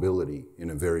vulnerability in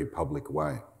a very public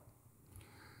way.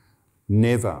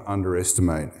 Never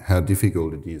underestimate how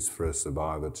difficult it is for a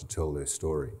survivor to tell their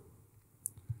story.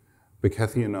 But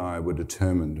Kathy and I were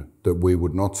determined that we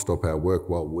would not stop our work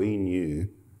while we knew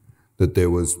that there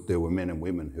were men and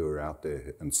women who were out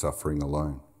there and suffering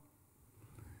alone.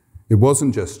 It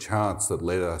wasn't just chance that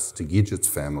led us to Gidget's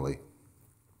family.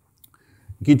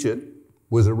 Gidget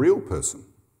was a real person.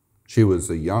 She was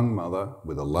a young mother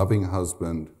with a loving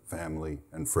husband, family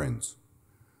and friends.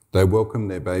 They welcomed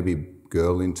their baby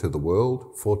girl into the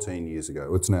world 14 years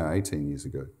ago. It's now 18 years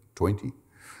ago, 20.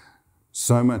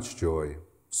 So much joy,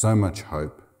 so much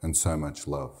hope and so much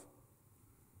love.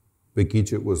 But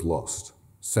Gidget was lost,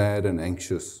 sad and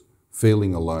anxious,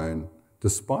 feeling alone,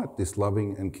 despite this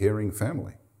loving and caring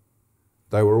family.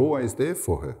 They were always there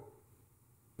for her,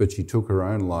 but she took her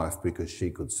own life because she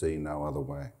could see no other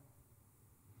way.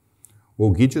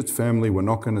 Well, Gidget's family were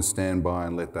not going to stand by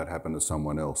and let that happen to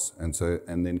someone else.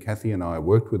 And then Kathy and I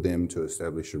worked with them to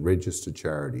establish a registered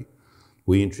charity.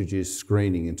 We introduced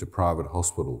screening into private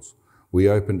hospitals. We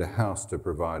opened a house to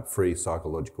provide free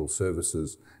psychological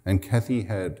services. And Kathy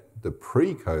had the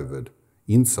pre-COVID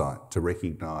insight to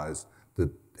recognise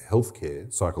that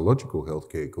healthcare, psychological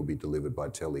healthcare, could be delivered by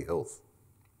telehealth.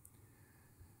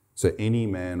 So any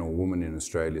man or woman in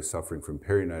Australia suffering from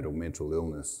perinatal mental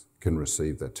illness can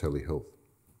receive that telehealth.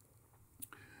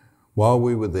 While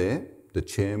we were there, the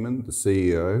chairman, the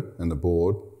CEO and the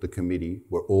board, the committee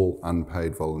were all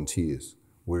unpaid volunteers.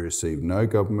 We received no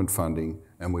government funding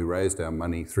and we raised our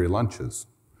money through lunches.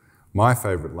 My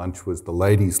favourite lunch was the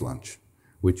ladies' lunch,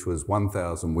 which was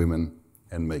 1,000 women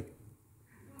and me.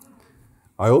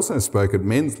 I also spoke at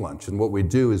men's lunch, and what we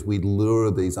do is we lure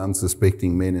these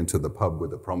unsuspecting men into the pub with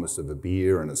the promise of a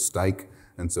beer and a steak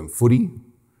and some footy,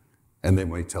 and then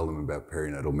we tell them about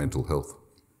perinatal mental health.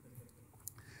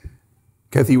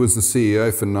 Kathy was the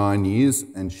CEO for 9 years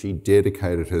and she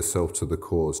dedicated herself to the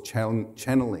cause,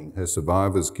 channeling her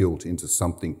survivor's guilt into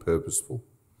something purposeful.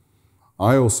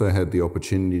 I also had the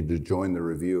opportunity to join the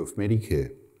review of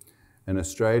Medicare, and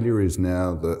Australia is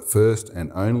now the first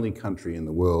and only country in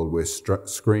the world where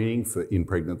screening in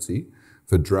pregnancy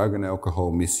for drug and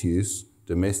alcohol misuse,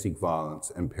 domestic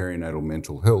violence and perinatal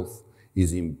mental health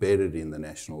is embedded in the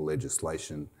national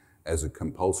legislation as a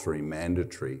compulsory,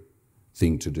 mandatory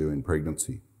thing to do in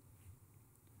pregnancy.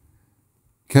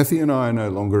 Kathy and I are no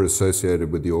longer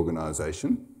associated with the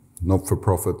organisation.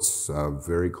 Not-for-profits are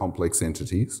very complex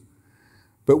entities,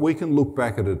 but we can look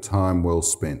back at a time well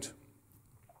spent.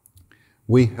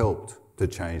 We helped to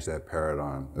change that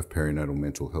paradigm of perinatal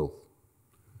mental health.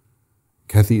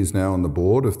 Kathy is now on the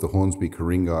board of the Hornsby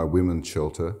Ku-ring-gai Women's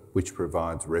Shelter, which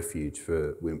provides refuge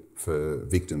for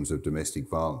victims of domestic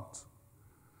violence.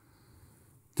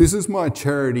 This is my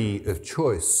charity of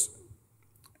choice,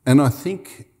 and I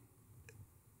think,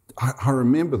 I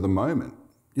remember the moment.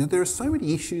 You know, there are so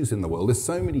many issues in the world, there's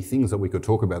so many things that we could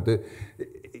talk about.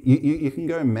 You can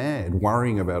go mad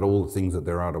worrying about all the things that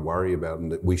there are to worry about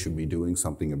and that we should be doing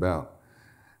something about.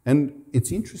 And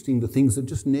it's interesting, the things that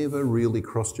just never really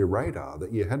crossed your radar,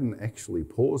 that you hadn't actually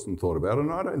paused and thought about.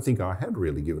 And I don't think I had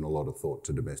really given a lot of thought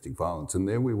to domestic violence. And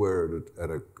there we were at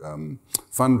a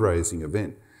fundraising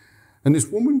event. And this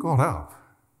woman got up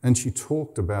and she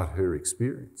talked about her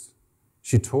experience.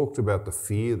 She talked about the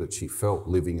fear that she felt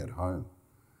living at home.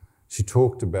 She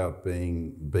talked about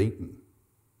being beaten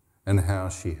and how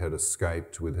she had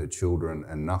escaped with her children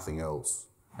and nothing else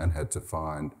and had to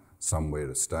find somewhere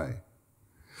to stay.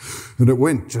 And it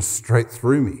went just straight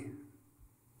through me.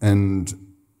 And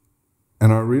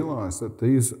I realised that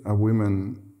these are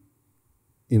women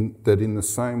that in the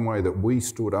same way that we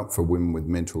stood up for women with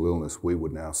mental illness, we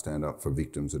would now stand up for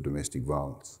victims of domestic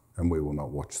violence, and we will not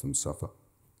watch them suffer.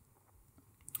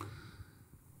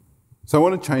 So I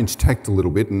want to change tact a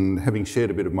little bit, and having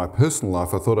shared a bit of my personal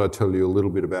life, I thought I'd tell you a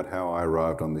little bit about how I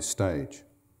arrived on this stage.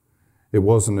 It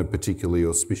wasn't a particularly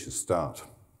auspicious start.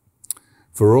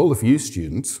 For all of you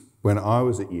students, when I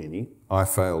was at uni, I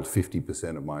failed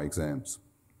 50% of my exams.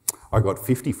 I got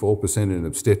 54% in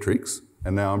obstetrics,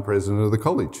 and now I'm president of the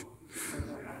college.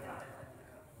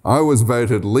 I was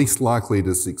voted least likely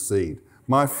to succeed.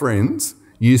 My friends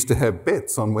used to have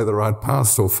bets on whether I'd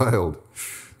passed or failed.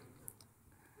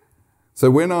 So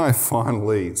when I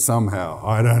finally, somehow,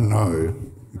 I don't know,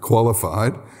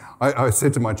 qualified, I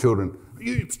said to my children,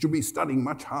 you should be studying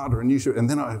much harder, and you should. And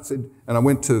then I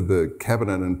went to the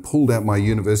cabinet and pulled out my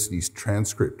university's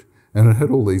transcript, and it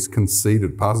had all these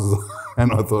conceded passes.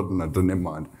 And I thought, no, never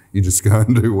mind. You just go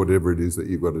and do whatever it is that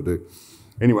you've got to do.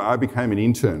 Anyway, I became an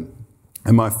intern,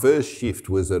 and my first shift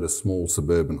was at a small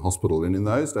suburban hospital. And in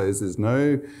those days, there's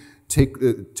no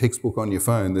textbook on your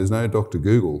phone. There's no Dr.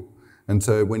 Google. And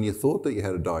so when you thought that you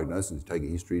had a diagnosis, you take a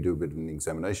history, do a bit of an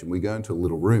examination, we go into a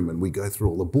little room and we go through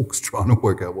all the books trying to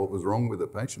work out what was wrong with the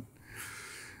patient.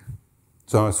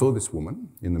 So I saw this woman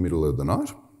in the middle of the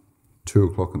night, 2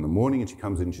 o'clock in the morning, and she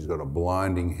comes in, she's got a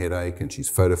blinding headache and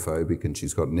she's photophobic and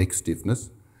she's got neck stiffness.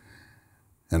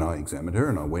 And I examined her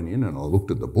and I went in and I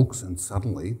looked at the books and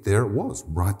suddenly there it was,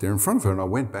 right there in front of her. And I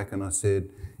went back and I said,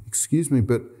 "Excuse me,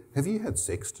 but have you had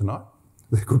sex tonight?"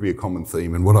 There could be a common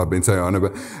theme in what I've been saying, I know,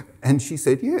 but... And she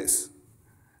said, "Yes."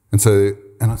 And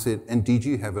I said, "And did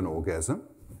you have an orgasm?"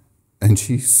 And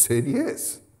she said,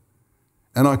 "Yes."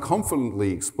 And I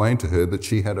confidently explained to her that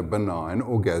she had a benign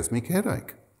orgasmic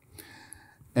headache.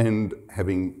 And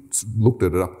having looked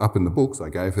at it up in the books, I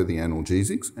gave her the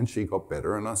analgesics and she got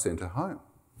better and I sent her home.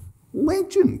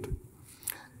 Legend.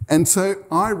 And so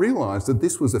I realised that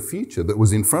this was a future that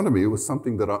was in front of me. It was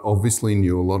something that I obviously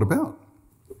knew a lot about.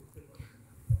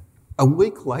 A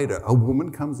week later, a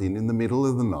woman comes in the middle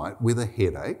of the night with a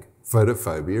headache,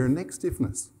 photophobia and neck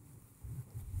stiffness.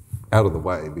 Out of the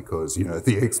way because, you know,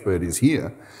 the expert is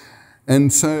here.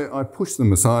 And so I pushed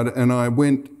them aside and I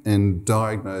went and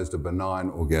diagnosed a benign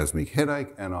orgasmic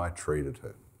headache and I treated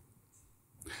her.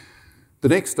 The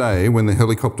next day, when the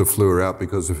helicopter flew her out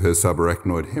because of her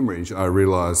subarachnoid hemorrhage, I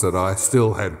realised that I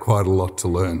still had quite a lot to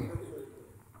learn.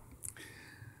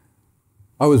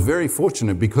 I was very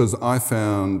fortunate because I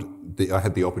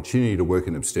had the opportunity to work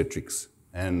in obstetrics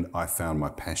and I found my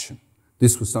passion.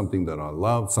 This was something that I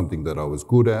loved, something that I was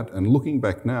good at, and looking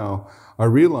back now, I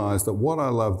realised that what I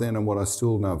loved then and what I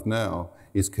still love now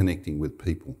is connecting with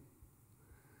people.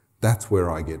 That's where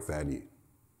I get value.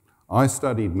 I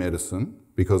studied medicine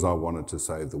because I wanted to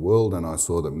save the world and I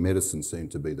saw that medicine seemed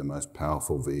to be the most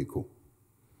powerful vehicle.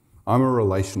 I'm a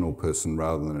relational person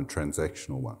rather than a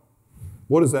transactional one.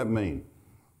 What does that mean?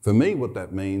 For me, what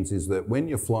that means is that when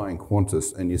you're flying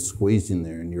Qantas and you're squeezed in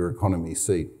there in your economy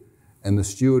seat, and the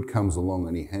steward comes along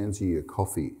and he hands you your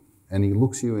coffee and he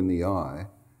looks you in the eye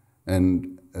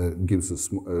and gives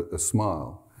a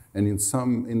smile. And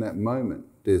in that moment,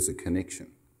 there's a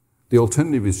connection. The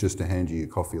alternative is just to hand you your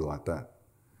coffee like that.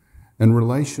 And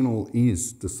relational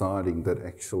is deciding that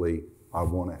actually I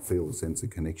want to feel a sense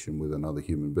of connection with another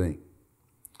human being.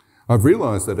 I've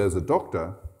realised that as a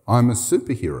doctor, I'm a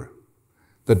superhero.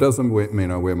 That doesn't mean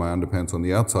I wear my underpants on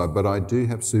the outside, but I do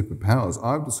have superpowers.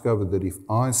 I've discovered that if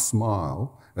I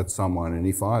smile at someone and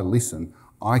if I listen,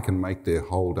 I can make their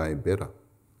whole day better.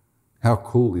 How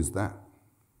cool is that?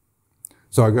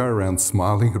 So I go around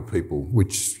smiling at people,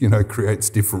 which, you know, creates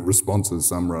different responses.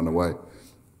 Some run away.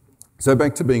 So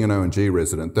back to being an O&G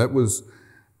resident,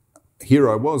 here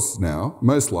I was now,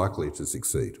 most likely to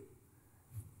succeed.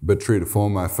 But true to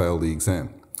form, I failed the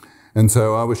exam. And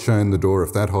so I was shown the door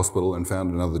of that hospital and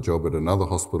found another job at another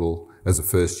hospital as a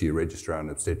first-year registrar in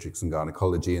obstetrics and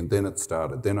gynaecology, and then it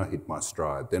started. Then I hit my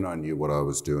stride. Then I knew what I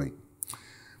was doing.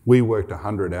 We worked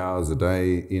 100 hours a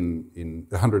day,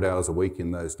 100 hours a week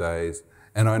in those days,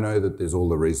 and I know that there's all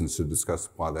the reasons to discuss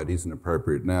why that isn't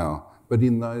appropriate now, but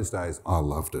in those days, I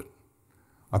loved it.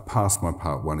 I passed my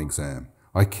Part 1 exam.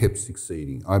 I kept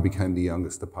succeeding. I became the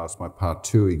youngest to pass my Part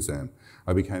 2 exam.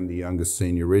 I became the youngest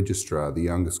senior registrar, the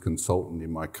youngest consultant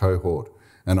in my cohort,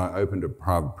 and I opened a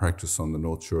private practice on the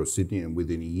North Shore of Sydney, and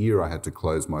within a year I had to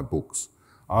close my books.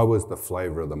 I was the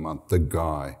flavour of the month, the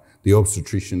guy, the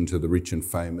obstetrician to the rich and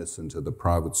famous and to the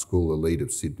private school elite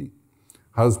of Sydney.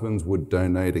 Husbands would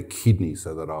donate a kidney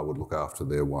so that I would look after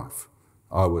their wife.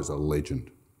 I was a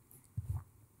legend.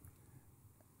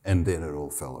 And then it all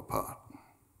fell apart.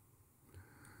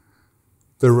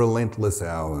 The relentless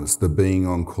hours, the being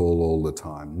on call all the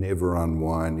time, never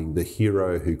unwinding, the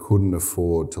hero who couldn't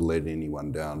afford to let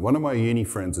anyone down. One of my uni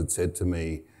friends had said to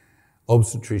me,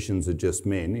 obstetricians are just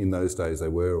men, in those days they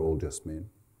were all just men,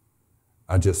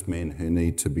 are just men who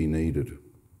need to be needed.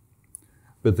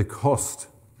 But the cost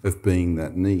of being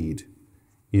that need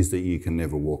is that you can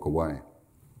never walk away.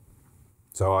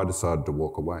 So I decided to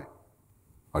walk away.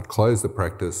 I'd close the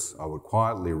practice, I would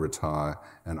quietly retire,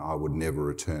 and I would never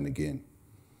return again.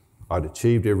 I'd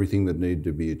achieved everything that needed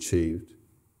to be achieved.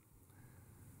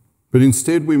 But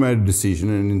instead we made a decision,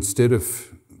 and instead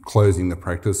of closing the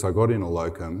practice, I got in a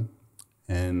locum,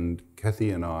 and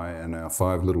Kathy and I and our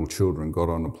 5 little children got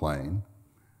on a plane,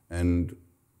 and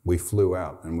we flew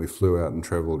out and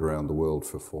travelled around the world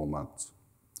for 4 months.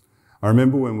 I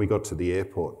remember when we got to the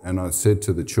airport and I said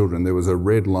to the children, there was a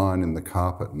red line in the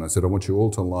carpet, and I said, I want you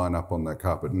all to line up on that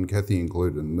carpet, and Kathy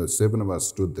included, and the 7 of us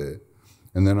stood there.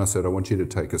 And then I said, I want you to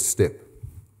take a step.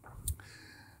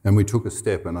 And we took a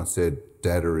step and I said,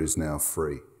 Dada is now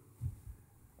free.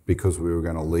 because we were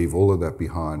going to leave all of that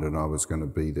behind and I was going to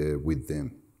be there with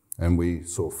them. And we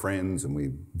saw friends and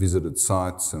we visited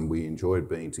sites and we enjoyed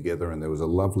being together, and there was a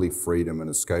lovely freedom and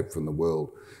escape from the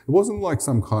world. It wasn't like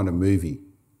some kind of movie.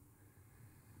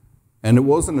 And it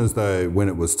wasn't as though when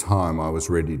it was time I was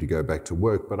ready to go back to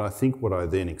work, but I think what I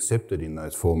then accepted in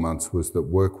those 4 months was that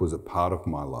work was a part of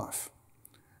my life,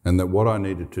 and that what I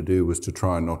needed to do was to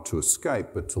try not to escape,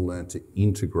 but to learn to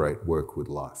integrate work with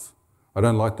life. I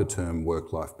don't like the term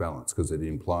work-life balance because it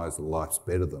implies that life's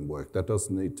better than work. That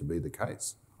doesn't need to be the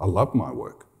case. I love my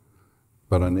work,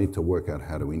 but I need to work out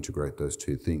how to integrate those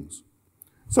two things.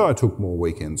 So I took more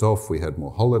weekends off, we had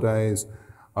more holidays.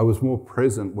 I was more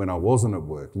present when I wasn't at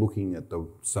work, looking at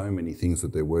so many things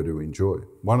that there were to enjoy.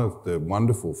 One of the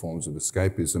wonderful forms of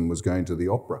escapism was going to the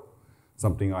opera,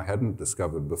 something I hadn't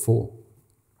discovered before.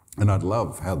 And I'd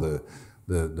love how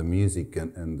the music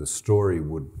and the story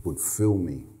would fill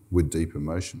me with deep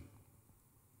emotion.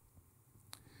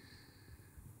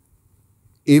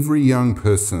 Every young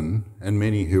person, and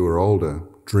many who are older,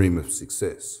 dream of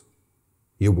success.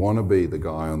 You want to be the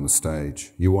guy on the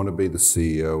stage. You want to be the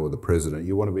CEO or the president.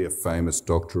 You want to be a famous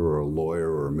doctor or a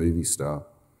lawyer or a movie star.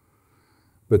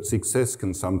 But success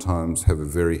can sometimes have a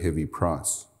very heavy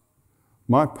price.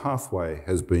 My pathway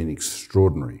has been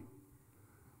extraordinary.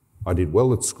 I did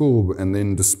well at school, and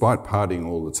then despite partying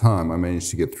all the time, I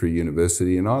managed to get through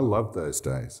university, and I loved those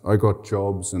days. I got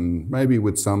jobs, and maybe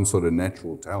with some sort of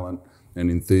natural talent and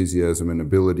enthusiasm and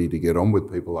ability to get on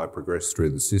with people, I progressed through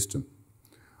the system.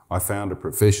 I found a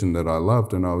profession that I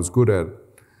loved and I was good at,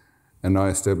 and I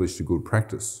established a good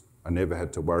practice. I never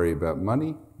had to worry about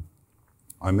money.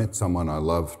 I met someone I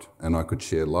loved and I could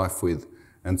share life with,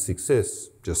 and success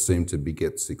just seemed to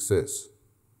beget success.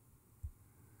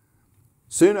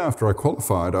 Soon after I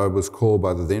qualified, I was called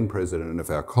by the then president of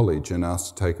our college and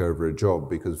asked to take over a job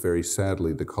because very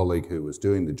sadly the colleague who was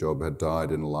doing the job had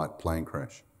died in a light plane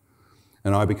crash.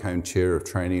 And I became chair of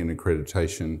training and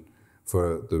accreditation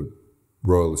for the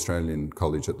Royal Australian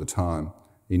College at the time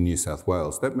in New South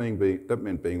Wales. That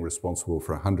meant being responsible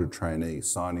for 100 trainees,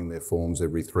 signing their forms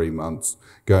every 3 months,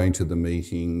 going to the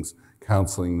meetings,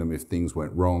 counselling them if things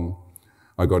went wrong.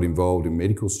 I got involved in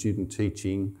medical student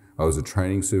teaching. I was a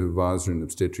training supervisor in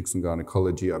obstetrics and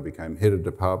gynaecology. I became head of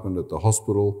department at the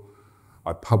hospital.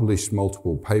 I published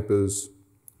multiple papers.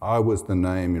 I was the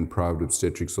name in private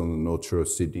obstetrics on the North Shore of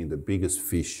Sydney, the biggest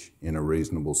fish in a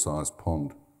reasonable sized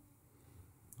pond.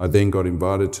 I then got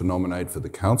invited to nominate for the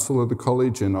council of the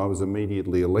college, and I was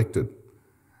immediately elected.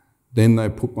 Then they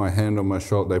put a hand on my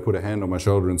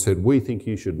shoulder and said, "We think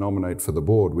you should nominate for the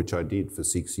board," which I did for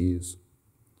 6 years.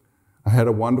 I had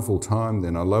a wonderful time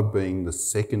then. I loved being the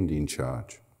second in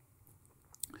charge.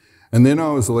 And then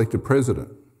I was elected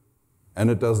president. And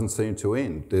it doesn't seem to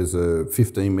end. There's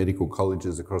 15 medical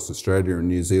colleges across Australia and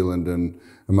New Zealand, and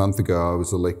a month ago I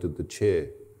was elected the chair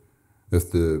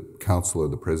of the Council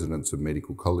of the Presidents of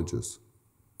Medical Colleges.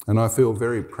 And I feel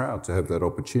very proud to have that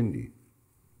opportunity.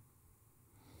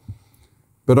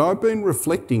 But I've been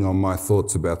reflecting on my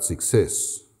thoughts about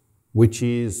success, which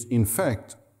is, in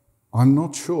fact, I'm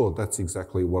not sure that's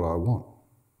exactly what I want.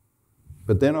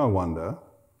 But then I wonder,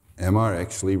 am I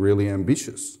actually really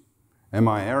ambitious? Am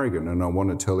I arrogant and I want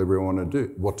to tell everyone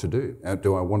what to do?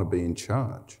 Do I want to be in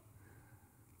charge?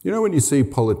 You know, when you see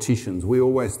politicians, we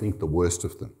always think the worst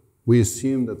of them. We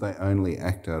assume that they only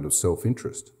act out of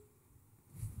self-interest.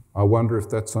 I wonder if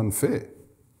that's unfair.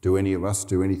 Do any of us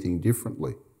do anything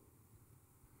differently?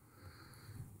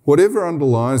 Whatever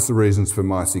underlies the reasons for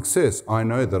my success, I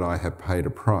know that I have paid a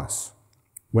price.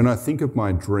 When I think of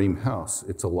my dream house,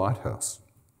 it's a lighthouse,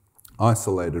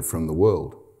 isolated from the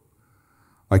world.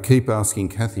 I keep asking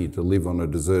Kathy to live on a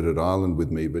deserted island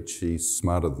with me, but she's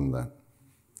smarter than that.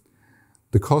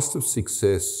 The cost of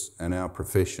success and our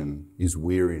profession is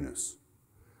weariness.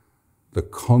 The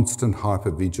constant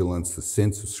hypervigilance, the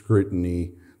sense of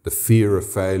scrutiny, the fear of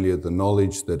failure, the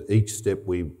knowledge that each step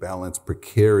we balance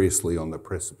precariously on the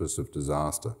precipice of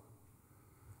disaster.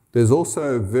 There's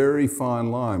also a very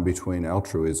fine line between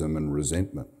altruism and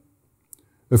resentment.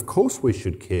 Of course we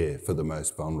should care for the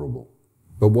most vulnerable.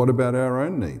 But what about our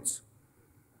own needs?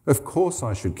 Of course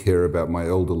I should care about my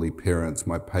elderly parents,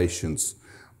 my patients,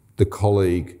 the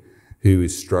colleague who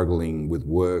is struggling with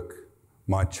work,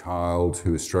 my child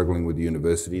who is struggling with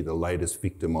university, the latest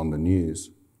victim on the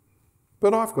news.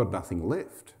 But I've got nothing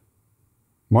left.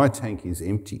 My tank is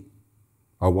empty.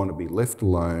 I want to be left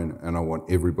alone and I want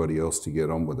everybody else to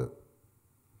get on with it.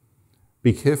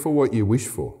 Be careful what you wish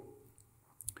for.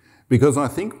 Because I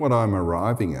think what I'm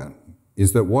arriving at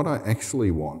is that what I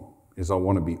actually want is I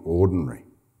want to be ordinary.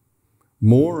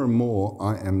 More and more,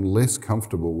 I am less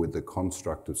comfortable with the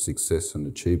construct of success and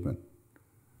achievement.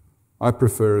 I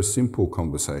prefer a simple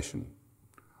conversation.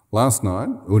 Last night,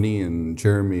 Uni and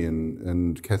Jeremy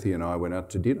and Kathy and I went out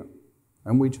to dinner,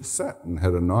 and we just sat and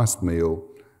had a nice meal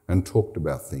and talked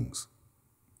about things.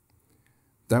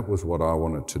 That was what I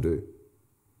wanted to do.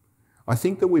 I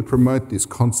think that we promote this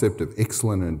concept of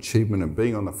excellence and achievement and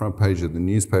being on the front page of the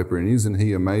newspaper and isn't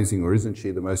he amazing or isn't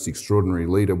she the most extraordinary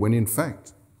leader, when in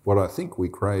fact, what I think we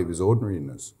crave is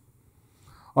ordinariness.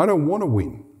 I don't want to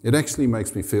win. It actually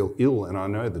makes me feel ill, and I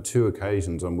know the two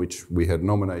occasions on which we had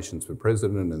nominations for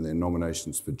president and then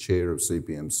nominations for chair of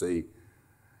CPMC,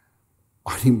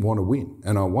 I didn't want to win,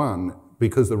 and I won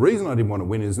because the reason I didn't want to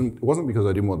win it wasn't because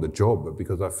I didn't want the job, but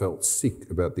because I felt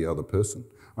sick about the other person.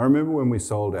 I remember when we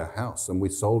sold our house and we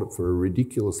sold it for a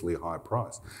ridiculously high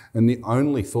price, and the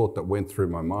only thought that went through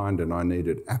my mind, and I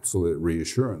needed absolute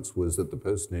reassurance, was that the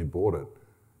person who bought it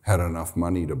had enough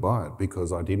money to buy it,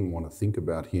 because I didn't want to think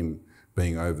about him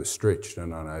being overstretched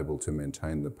and unable to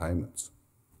maintain the payments.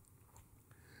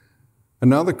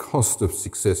 Another cost of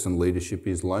success and leadership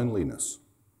is loneliness.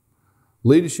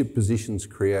 Leadership positions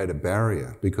create a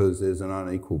barrier because there's an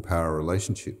unequal power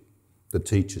relationship. The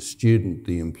teacher-student,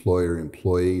 the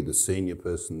employer-employee, the senior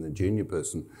person, the junior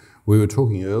person. We were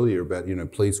talking earlier about,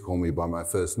 please call me by my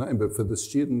first name, but for the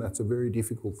student, that's a very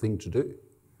difficult thing to do.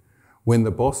 When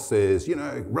the boss says,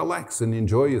 relax and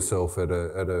enjoy yourself at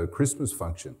a Christmas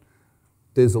function,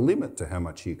 there's a limit to how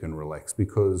much you can relax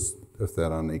because of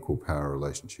that unequal power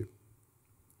relationship.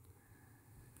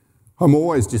 I'm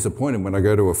always disappointed when I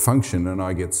go to a function and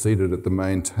I get seated at the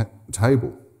main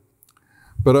table.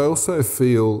 But I also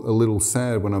feel a little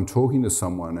sad when I'm talking to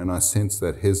someone and I sense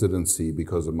that hesitancy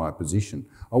because of my position.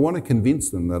 I want to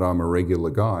convince them that I'm a regular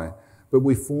guy, but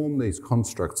we form these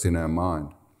constructs in our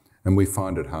mind and we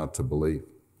find it hard to believe.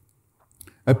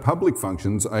 At public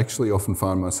functions, I actually often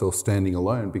find myself standing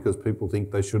alone because people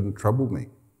think they shouldn't trouble me.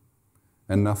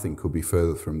 And nothing could be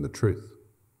further from the truth.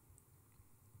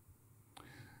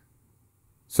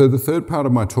 So the third part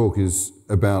of my talk is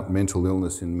about mental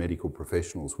illness in medical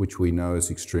professionals, which we know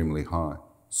is extremely high.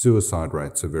 Suicide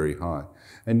rates are very high.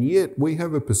 And yet we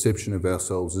have a perception of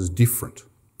ourselves as different.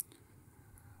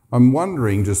 I'm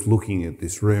wondering, just looking at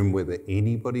this room, whether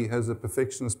anybody has a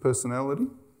perfectionist personality?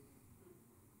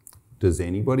 Does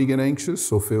anybody get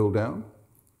anxious or feel down?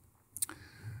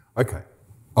 Okay,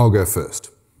 I'll go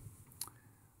first.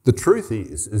 The truth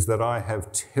is that I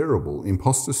have terrible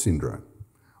imposter syndrome.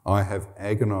 I have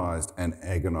agonised and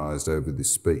agonised over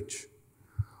this speech.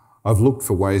 I've looked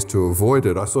for ways to avoid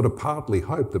it. I sort of partly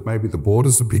hope that maybe the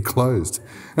borders would be closed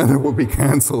and it would be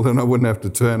cancelled and I wouldn't have to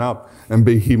turn up and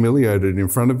be humiliated in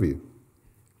front of you.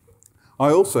 I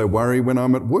also worry when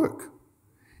I'm at work.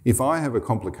 If I have a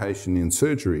complication in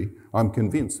surgery, I'm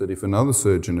convinced that if another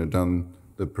surgeon had done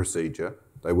the procedure,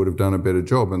 they would have done a better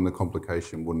job and the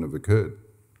complication wouldn't have occurred.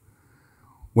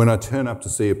 When I turn up to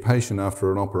see a patient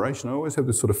after an operation, I always have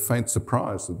this sort of faint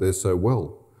surprise that they're so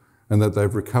well and that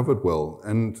they've recovered well.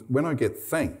 And when I get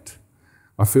thanked,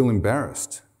 I feel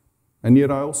embarrassed. And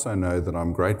yet I also know that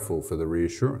I'm grateful for the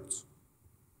reassurance.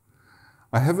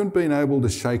 I haven't been able to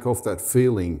shake off that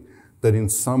feeling that in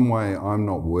some way I'm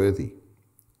not worthy.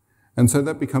 And so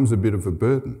that becomes a bit of a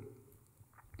burden.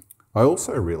 I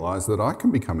also realise that I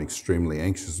can become extremely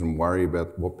anxious and worry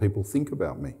about what people think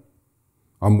about me.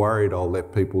 I'm worried I'll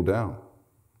let people down.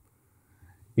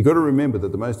 You've got to remember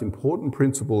that the most important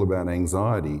principle about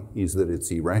anxiety is that it's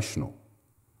irrational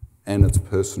and it's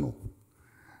personal.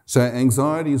 So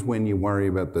anxiety is when you worry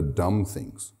about the dumb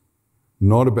things,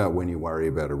 not about when you worry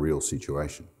about a real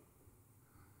situation.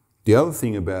 The other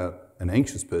thing about an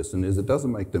anxious person is it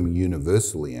doesn't make them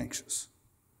universally anxious.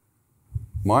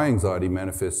 My anxiety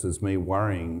manifests as me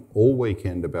worrying all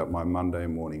weekend about my Monday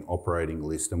morning operating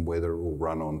list and whether it will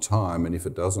run on time, and if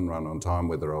it doesn't run on time,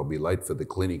 whether I'll be late for the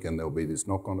clinic and there'll be this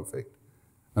knock-on effect.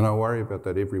 And I worry about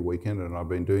that every weekend, and I've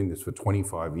been doing this for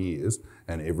 25 years,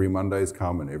 and every Monday's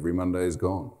come and every Monday's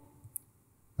gone.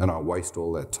 And I waste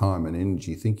all that time and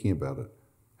energy thinking about it.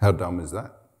 How dumb is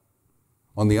that?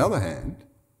 On the other hand,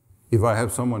 if I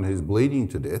have someone who's bleeding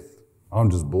to death, I'm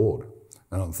just bored.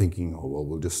 And I'm thinking, oh, well,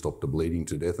 we'll just stop the bleeding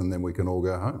to death and then we can all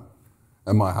go home.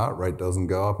 And my heart rate doesn't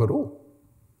go up at all.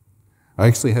 I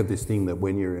actually had this thing that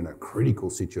when you're in a critical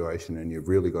situation and you've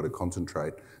really got to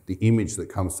concentrate, the image that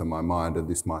comes to my mind, and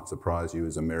this might surprise you,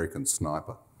 is American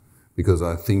Sniper. Because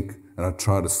I think, and I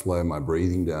try to slow my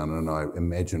breathing down and I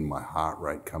imagine my heart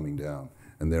rate coming down.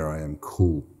 And there I am,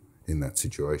 cool in that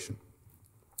situation.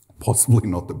 Possibly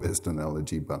not the best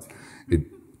analogy, but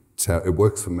it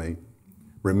works for me.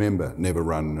 Remember, never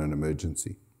run in an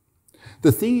emergency.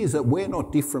 The thing is that we're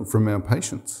not different from our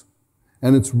patients.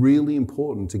 And it's really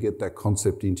important to get that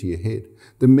concept into your head.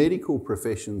 The medical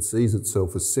profession sees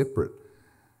itself as separate.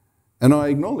 And I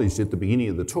acknowledged at the beginning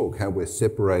of the talk how we're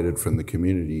separated from the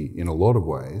community in a lot of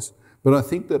ways, but I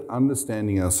think that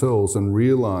understanding ourselves and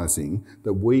realising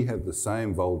that we have the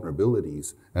same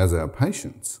vulnerabilities as our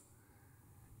patients,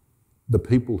 the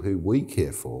people who we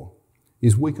care for,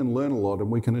 is we can learn a lot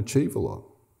and we can achieve a lot.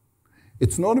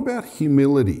 It's not about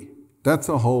humility. That's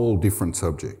a whole different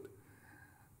subject.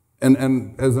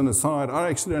 And as an aside, I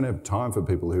actually don't have time for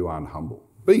people who aren't humble.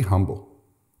 Be humble.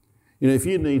 You know, if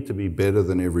you need to be better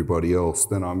than everybody else,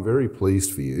 then I'm very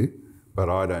pleased for you, but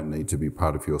I don't need to be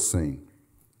part of your scene.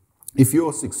 If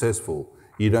you're successful,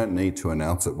 you don't need to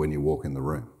announce it when you walk in the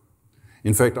room.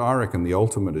 In fact, I reckon the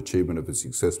ultimate achievement of a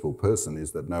successful person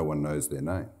is that no one knows their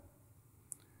name.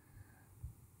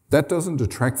 That doesn't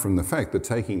detract from the fact that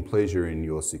taking pleasure in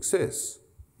your success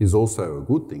is also a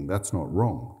good thing. That's not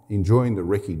wrong. Enjoying the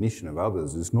recognition of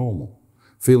others is normal.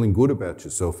 Feeling good about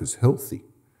yourself is healthy.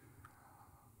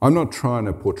 I'm not trying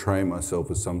to portray myself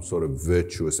as some sort of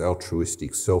virtuous,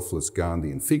 altruistic, selfless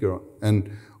Gandhian figure.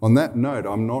 And on that note,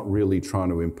 I'm not really trying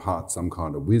to impart some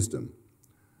kind of wisdom.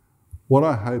 What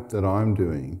I hope that I'm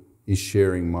doing is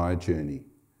sharing my journey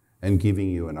and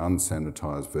giving you an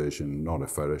unsanitized version, not a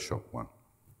Photoshop one.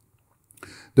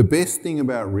 The best thing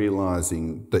about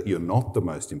realising that you're not the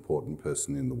most important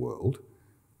person in the world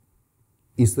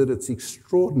is that it's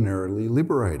extraordinarily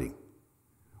liberating.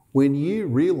 When you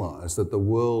realise that the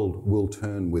world will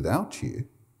turn without you,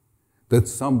 that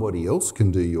somebody else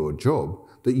can do your job,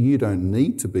 that you don't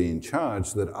need to be in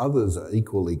charge, that others are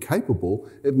equally capable,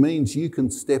 it means you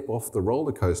can step off the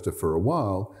roller coaster for a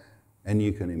while and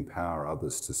you can empower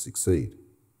others to succeed.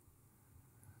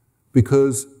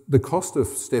 Because the cost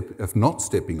of not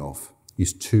stepping off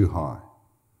is too high.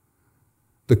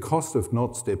 The cost of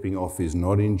not stepping off is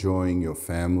not enjoying your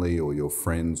family or your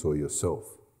friends or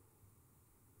yourself.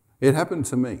 It happened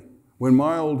to me. When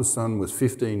my oldest son was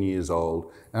 15 years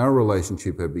old, our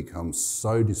relationship had become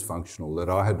so dysfunctional that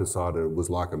I had decided it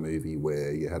was like a movie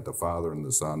where you had the father and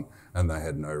the son and they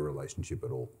had no relationship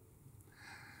at all.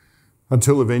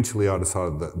 Until eventually I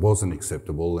decided that wasn't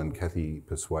acceptable and Kathy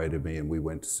persuaded me and we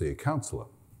went to see a counsellor.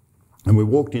 And we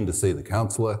walked in to see the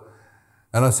counsellor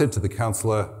and I said to the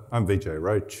counsellor, I'm Vijay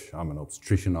Roach, I'm an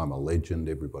obstetrician, I'm a legend,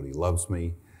 everybody loves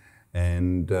me.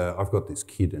 And I've got this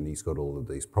kid and he's got all of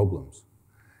these problems.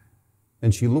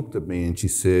 And she looked at me and she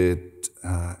said,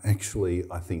 actually,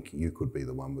 I think you could be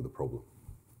the one with the problem.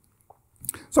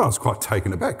 So I was quite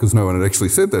taken aback because no one had actually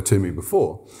said that to me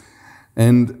before.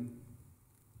 And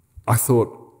I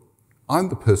thought, I'm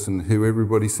the person who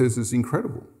everybody says is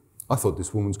incredible. I thought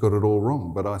this woman's got it all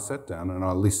wrong, but I sat down and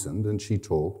I listened and she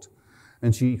talked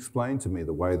and she explained to me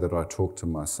the way that I talked to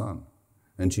my son.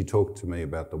 And she talked to me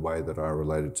about the way that I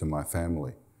related to my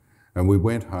family. And we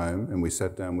went home and we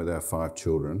sat down with our 5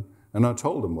 children and I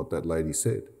told them what that lady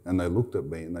said. And they looked at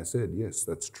me and they said, yes,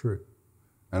 that's true.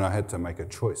 And I had to make a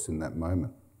choice in that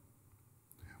moment.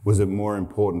 Was it more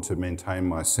important to maintain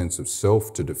my sense of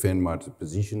self, to defend my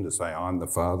position, to say I'm the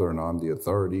father and I'm the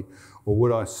authority? Or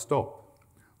would I stop,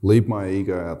 leave my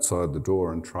ego outside the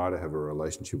door and try to have a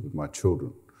relationship with my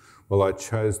children? Well, I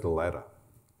chose the latter.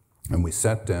 And we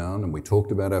sat down and we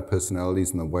talked about our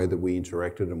personalities and the way that we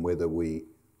interacted and whether we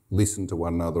listened to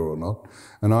one another or not.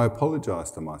 And I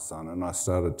apologised to my son and I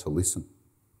started to listen.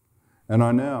 And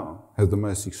I now have the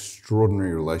most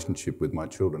extraordinary relationship with my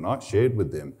children. I shared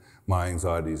with them my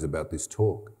anxieties about this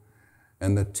talk.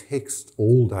 And the text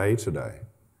all day today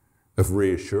of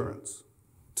reassurance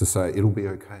to say, it'll be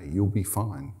okay, you'll be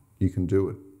fine, you can do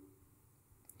it.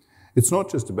 It's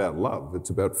not just about love, it's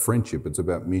about friendship, it's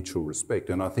about mutual respect.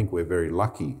 And I think we're very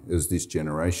lucky as this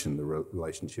generation, the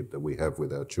relationship that we have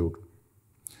with our children.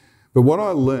 But what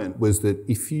I learned was that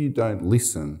if you don't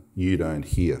listen, you don't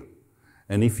hear.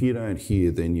 And if you don't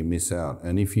hear, then you miss out.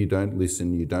 And if you don't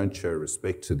listen, you don't show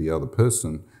respect to the other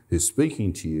person who's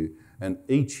speaking to you. And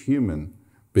each human,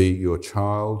 be it your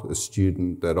child, a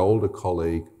student, that older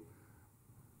colleague,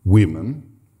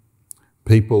 women,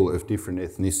 people of different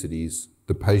ethnicities,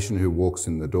 the patient who walks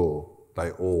in the door,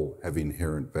 they all have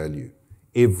inherent value.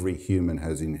 Every human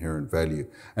has inherent value.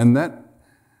 And that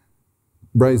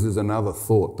raises another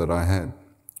thought that I had,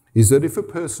 is that if a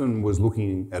person was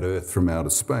looking at Earth from outer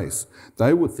space,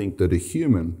 they would think that a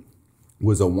human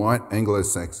was a white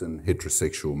Anglo-Saxon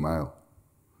heterosexual male.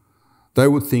 They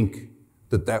would think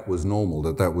that that was normal,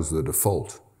 that that was the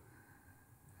default.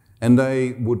 And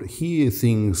they would hear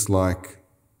things like,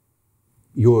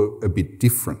 you're a bit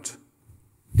different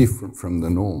from the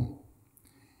norm.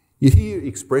 You hear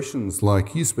expressions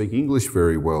like, you speak English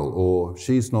very well, or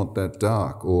she's not that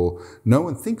dark, or no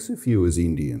one thinks of you as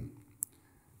Indian.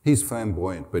 He's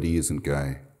flamboyant, but he isn't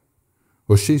gay.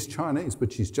 Or she's Chinese,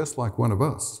 but she's just like one of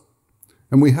us.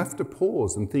 And we have to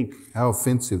pause and think how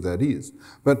offensive that is.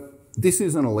 But this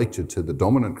isn't a lecture to the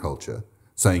dominant culture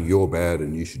saying you're bad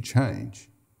and you should change.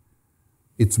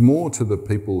 It's more to the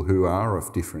people who are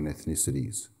of different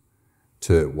ethnicities,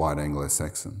 to white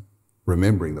Anglo-Saxon,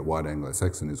 remembering that white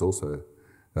Anglo-Saxon is also,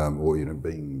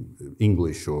 being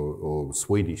English or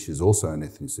Swedish is also an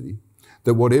ethnicity,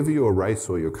 that whatever your race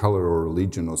or your colour or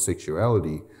religion or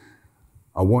sexuality,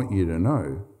 I want you to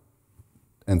know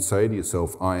and say to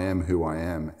yourself, I am who I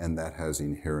am, and that has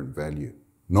inherent value.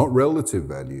 Not relative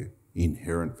value,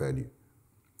 inherent value.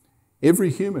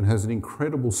 Every human has an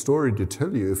incredible story to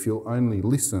tell you if you'll only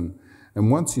listen.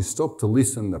 And once you stop to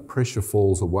listen, the pressure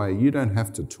falls away. You don't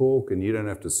have to talk, and you don't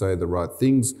have to say the right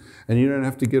things, and you don't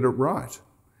have to get it right.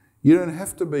 You don't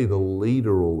have to be the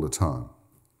leader all the time.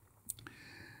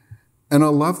 And I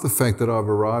love the fact that I've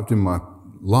arrived in my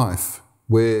life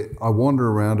where I wander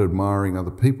around admiring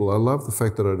other people. I love the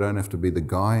fact that I don't have to be the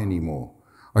guy anymore.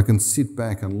 I can sit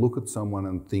back and look at someone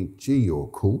and think, gee, you're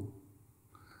cool.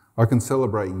 I can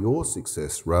celebrate your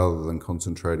success rather than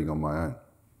concentrating on my own.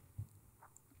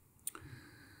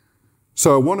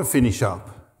 So I want to finish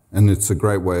up, and it's a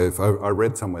great way of, I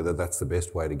read somewhere that that's the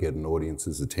best way to get an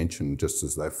audience's attention just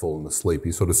as they've fallen asleep.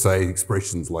 You sort of say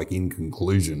expressions like in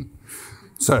conclusion.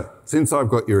 So since I've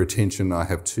got your attention, I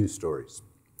have two stories.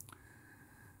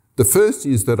 The first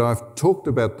is that I've talked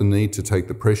about the need to take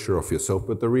the pressure off yourself,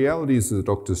 but the reality is that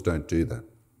doctors don't do that.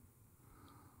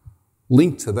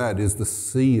 Linked to that is the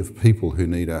sea of people who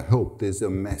need our help. There's a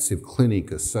massive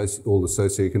clinic, all the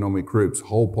socioeconomic groups,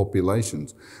 whole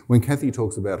populations. When Kathy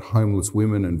talks about homeless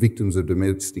women and victims of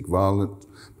domestic violence,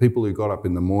 people who got up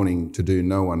in the morning to do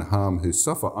no one harm who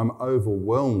suffer, I'm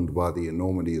overwhelmed by the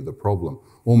enormity of the problem,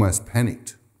 almost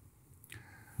panicked.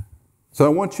 So I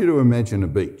want you to imagine a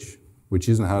beach, which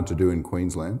isn't hard to do in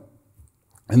Queensland,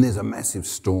 and there's a massive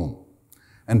storm,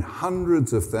 and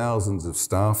hundreds of thousands of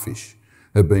starfish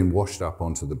have been washed up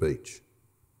onto the beach.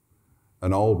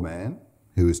 An old man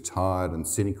who is tired and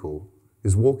cynical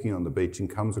is walking on the beach and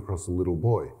comes across a little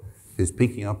boy who's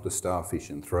picking up the starfish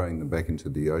and throwing them back into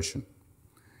the ocean.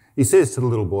 He says to the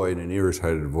little boy in an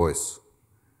irritated voice,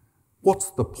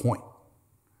 "What's the point?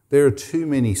 There are too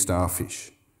many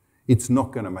starfish. It's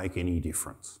not going to make any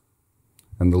difference."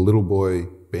 And the little boy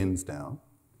bends down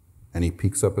and he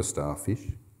picks up a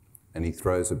starfish and he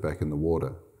throws it back in the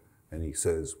water and he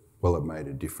says, well, it made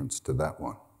a difference to that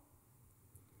one.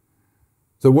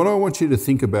 So what I want you to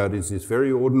think about is this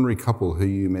very ordinary couple who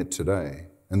you met today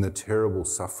and the terrible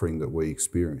suffering that we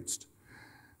experienced.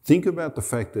 Think about the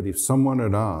fact that if someone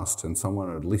had asked and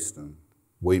someone had listened,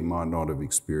 we might not have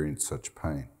experienced such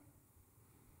pain.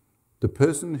 The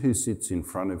person who sits in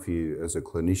front of you as a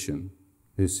clinician,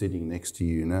 who's sitting next to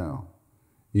you now,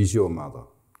 is your mother,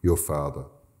 your father,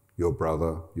 your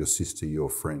brother, your sister, your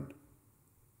friend.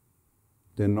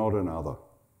 They're not another.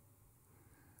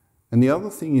 And the other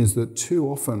thing is that too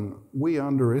often we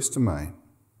underestimate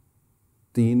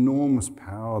the enormous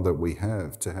power that we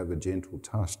have to have a gentle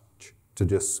touch, to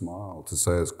just smile, to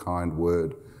say a kind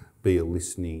word, be a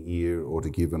listening ear, or to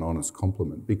give an honest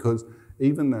compliment. Because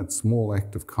even that small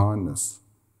act of kindness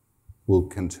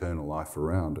can turn a life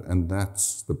around, and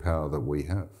that's the power that we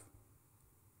have.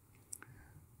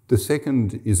 The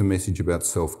second is a message about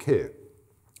self-care,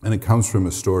 and it comes from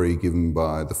a story given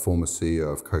by the former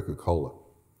CEO of Coca-Cola.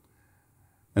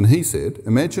 And he said,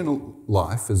 imagine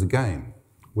life as a game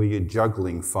where you're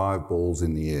juggling 5 balls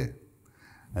in the air,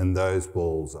 and those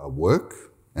balls are work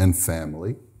and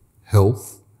family,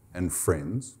 health and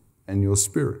friends, and your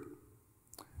spirit.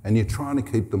 And you're trying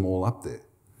to keep them all up there.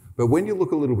 But when you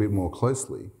look a little bit more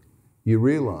closely, you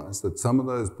realise that some of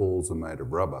those balls are made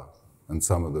of rubber and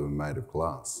some of them are made of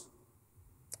glass.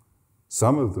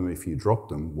 Some of them, if you drop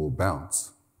them, will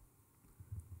bounce.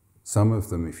 Some of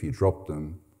them, if you drop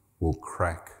them, will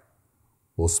crack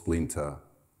or splinter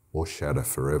or shatter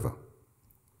forever.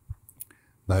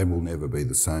 They will never be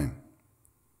the same.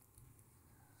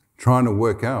 Trying to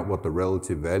work out what the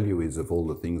relative value is of all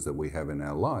the things that we have in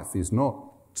our life is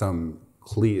not some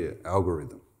clear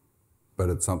algorithm, but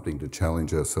it's something to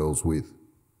challenge ourselves with.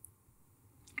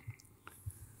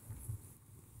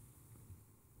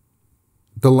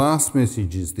 The last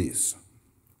message is this.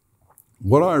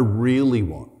 What I really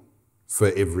want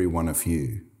for every one of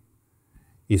you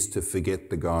is to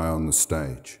forget the guy on the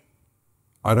stage.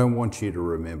 I don't want you to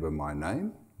remember my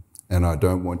name, and I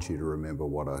don't want you to remember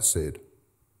what I said.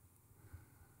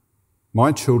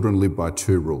 My children live by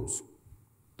 2 rules.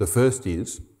 The first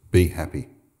is be happy.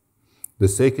 The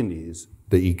second is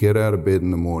that you get out of bed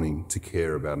in the morning to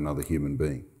care about another human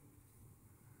being.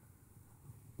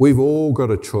 We've all got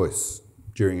a choice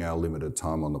during our limited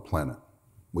time on the planet.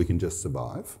 We can just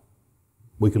survive,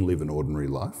 we can live an ordinary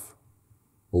life,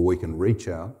 or we can reach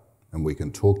out and we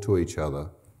can talk to each other,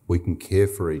 we can care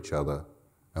for each other,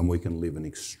 and we can live an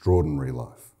extraordinary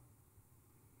life.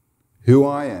 Who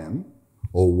I am,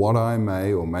 or what I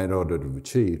may or may not have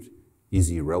achieved, is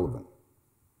irrelevant,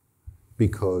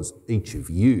 because each of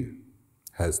you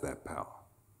has that power.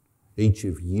 Each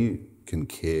of you can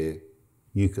care,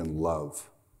 you can love.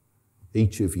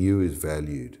 Each of you is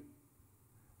valued,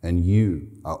 and you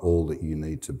are all that you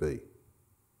need to be.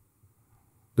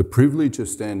 The privilege of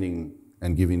standing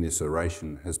and giving this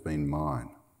oration has been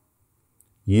mine.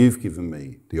 You've given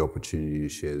me the opportunity to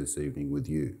share this evening with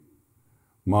you.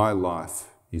 My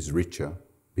life is richer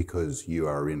because you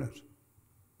are in it.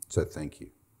 So thank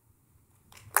you.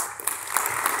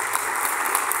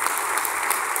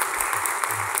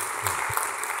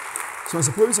 So I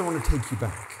suppose I want to take you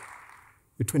back.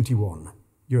 You're 21.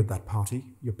 You're at that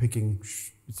party. You're picking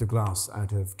bits of glass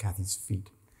out of Kathy's feet.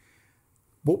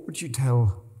 What would you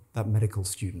tell that medical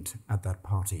student at that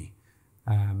party,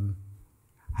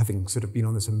 having sort of been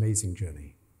on this amazing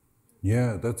journey?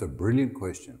 Yeah, that's a brilliant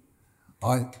question.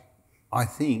 I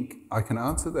think I can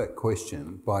answer that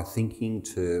question by thinking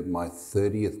to my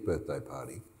 30th birthday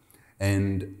party.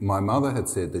 And my mother had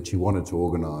said that she wanted to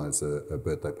organise a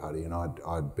birthday party, and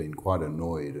I'd been quite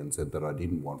annoyed and said that I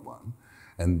didn't want one,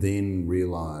 and then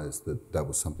realised that that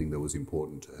was something that was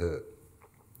important to her.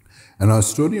 And I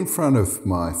stood in front of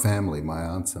my family, my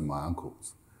aunts and my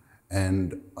uncles,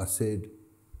 and I said,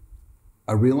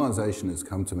 a realisation has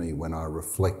come to me when I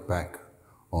reflect back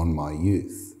on my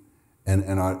youth. And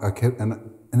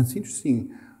it's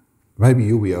interesting, maybe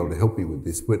you'll be able to help me with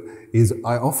this, but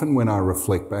I often, when I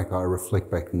reflect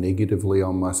back negatively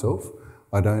on myself.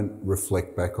 I don't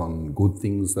reflect back on good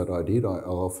things that I did.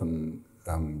 I'll often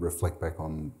reflect back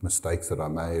on mistakes that I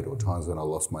made, or times when I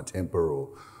lost my temper,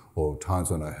 or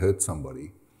times when I hurt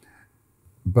somebody.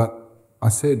 But I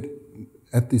said,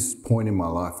 at this point in my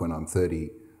life when I'm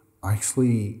 30, I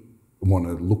actually want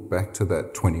to look back to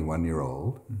that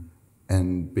 21-year-old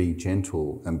and be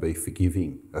gentle and be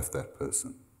forgiving of that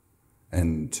person,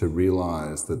 and to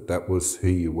realise that that was who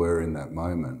you were in that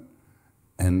moment,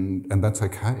 and that's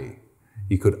okay.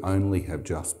 You could only have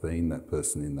just been that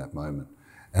person in that moment.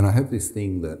 And I have this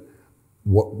thing that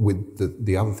with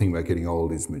the other thing about getting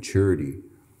old is maturity,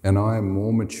 and I am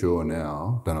more mature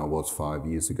now than I was 5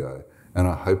 years ago, and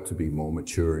I hope to be more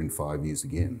mature in 5 years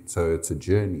again. So it's a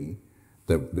journey,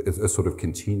 it's a sort of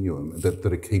continuum that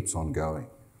it keeps on going.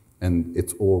 And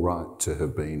it's all right to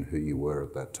have been who you were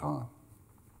at that time.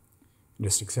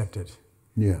 Just accept it.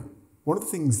 Yeah. One of the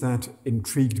things that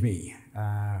intrigued me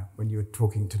when you were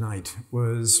talking tonight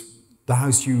was the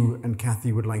house you and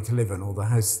Kathy would like to live in, or the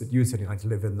house that you said you'd like to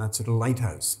live in, that sort of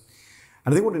lighthouse.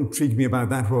 And I think what intrigued me about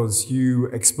that was you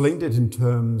explained it in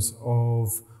terms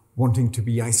of wanting to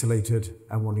be isolated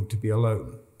and wanting to be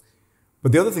alone.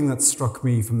 But the other thing that struck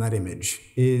me from that image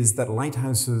is that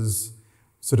lighthouses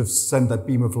sort of send that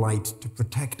beam of light to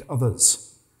protect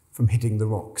others from hitting the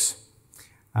rocks.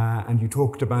 And you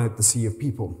talked about the sea of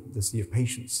people, the sea of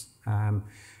patients.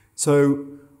 So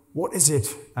what is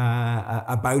it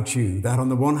about you that on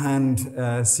the one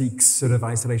hand seeks sort of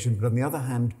isolation, but on the other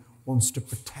hand wants to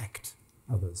protect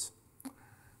others?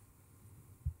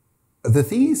 The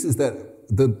thing is that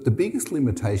the biggest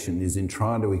limitation is in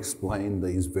trying to explain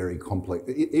these very complex.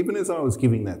 Even as I was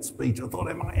giving that speech, I thought,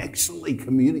 am I actually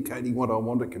communicating what I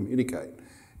want to communicate?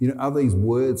 You know, are these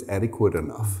words adequate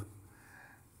enough?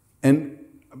 And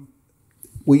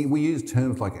we use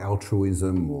terms like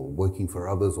altruism or working for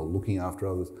others or looking after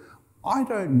others. I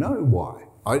don't know why.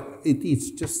 It's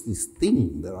just this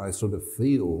thing that I sort of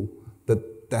feel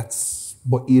that's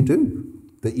what you do.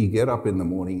 That you get up in the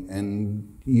morning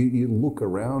and you look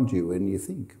around you and you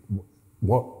think,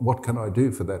 what can I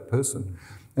do for that person?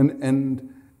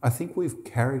 And I think we've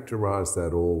characterised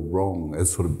that all wrong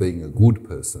as sort of being a good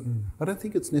person. I don't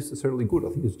think it's necessarily good. I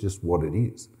think it's just what it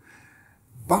is.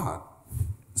 But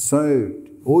so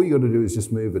all you got to do is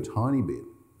just move a tiny bit,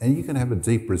 and you can have a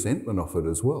deep resentment of it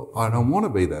as well. I don't want to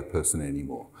be that person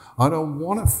anymore. I don't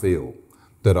want to feel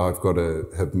that I've got to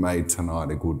have made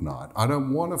tonight a good night. I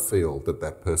don't want to feel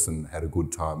that person had a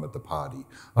good time at the party.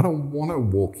 I don't want to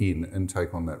walk in and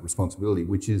take on that responsibility,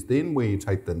 which is then where you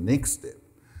take the next step,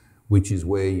 which is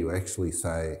where you actually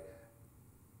say,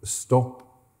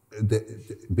 stop,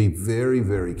 be very,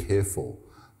 very careful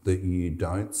that you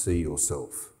don't see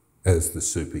yourself as the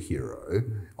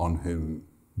superhero on whom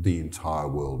the entire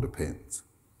world depends.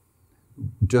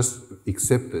 Just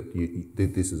accept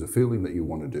that this is a feeling that you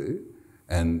want to do,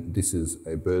 and this is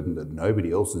a burden that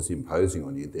nobody else is imposing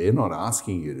on you. They're not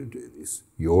asking you to do this.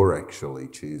 You're actually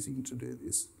choosing to do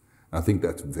this. And I think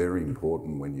that's very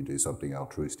important when you do something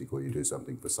altruistic or you do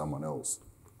something for someone else,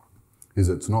 is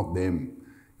it's not them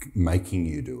making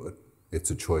you do it,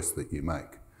 it's a choice that you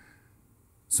make.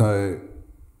 So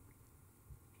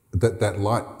that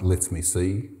light lets me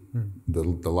see,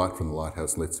 the light from the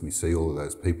lighthouse lets me see all of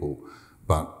those people,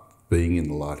 but being in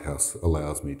the lighthouse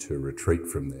allows me to retreat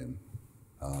from them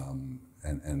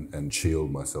and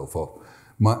shield myself off.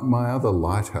 My other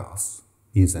lighthouse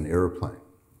is an aeroplane.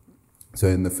 So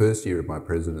in the first year of my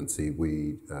presidency,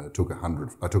 I took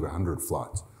 100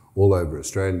 flights all over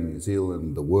Australia, New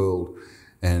Zealand, the world,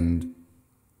 and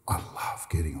I love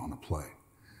getting on a plane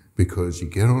because you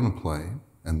get on a plane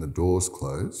and the doors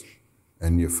close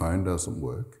and your phone doesn't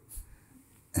work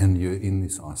and you're in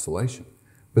this isolation.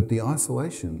 But the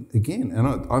isolation, again, and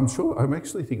I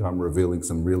actually think I'm revealing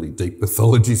some really deep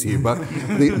pathologies here, but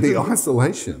the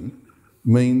isolation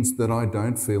means that I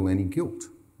don't feel any guilt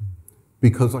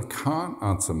because I can't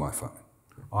answer my phone.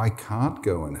 I can't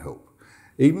go and help.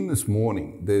 Even this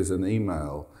morning, there's an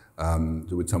email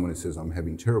with someone who says, I'm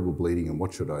having terrible bleeding and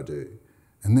what should I do?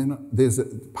 And then there's a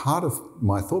part of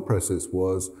my thought process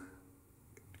was,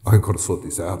 I've got to sort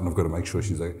this out and I've got to make sure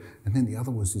she's okay. And then the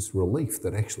other was this relief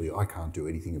that actually I can't do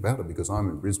anything about it because I'm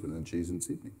in Brisbane and she's in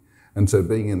Sydney. And so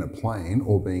being in a plane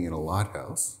or being in a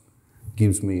lighthouse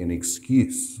gives me an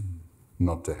excuse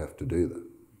not to have to do that.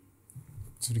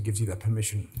 Sort of gives you that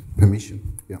permission.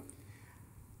 Permission, yeah.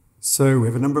 So we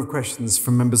have a number of questions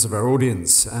from members of our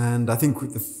audience, and I think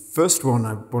the first one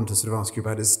I want to sort of ask you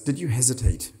about is, did you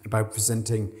hesitate about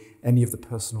presenting any of the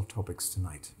personal topics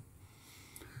tonight?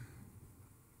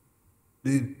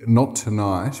 Not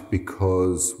tonight,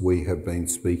 because we have been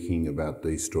speaking about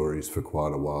these stories for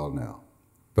quite a while now.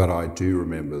 But I do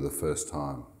remember the first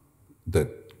time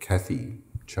that Kathy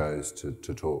chose to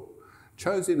talk.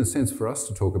 Chose in a sense for us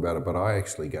to talk about it, but I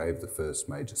actually gave the first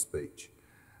major speech,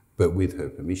 but with her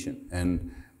permission.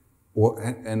 And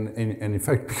in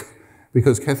fact,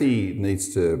 because Kathy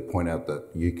needs to point out that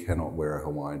you cannot wear a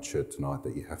Hawaiian shirt tonight,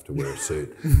 that you have to wear a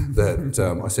suit,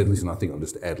 that I said, listen, I think I'll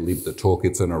just ad-lib the talk.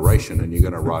 It's an oration and you're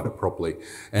going to write it properly.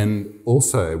 And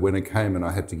also when it came and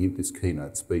I had to give this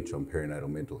keynote speech on perinatal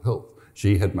mental health,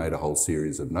 she had made a whole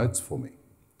series of notes for me.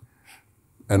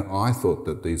 And I thought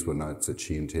that these were notes that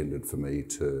she intended for me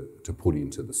to put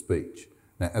into the speech.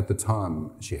 Now, at the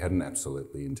time, she hadn't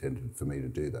absolutely intended for me to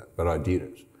do that, but I did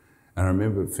it. And I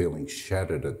remember feeling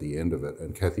shattered at the end of it,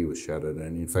 and Kathy was shattered.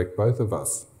 And in fact, both of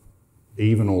us,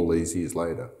 even all these years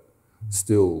later,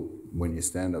 still, when you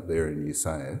stand up there and you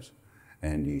say it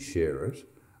and you share it,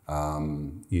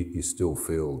 you still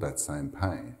feel that same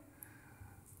pain.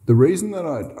 The reason that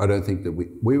I don't think that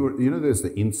we were, there's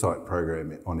the Insight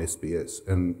program on SBS,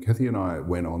 and Kathy and I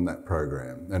went on that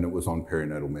program, and it was on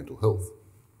perinatal mental health.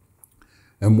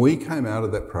 And we came out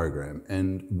of that program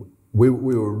and we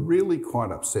were really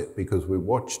quite upset because we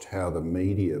watched how the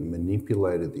media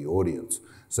manipulated the audience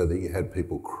so that you had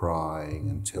people crying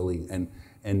and telling,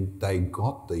 and they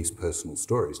got these personal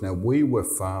stories. Now, we were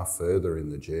far further in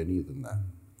the journey than that.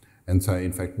 And so,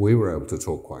 in fact, we were able to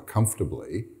talk quite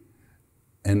comfortably.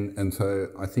 And so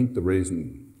I think the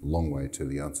reason, long way to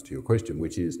the answer to your question,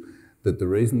 which is that the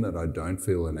reason that I don't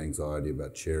feel an anxiety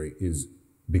about sharing is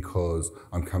because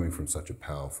I'm coming from such a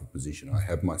powerful position. I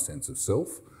have my sense of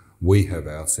self, we have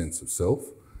our sense of self,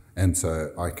 and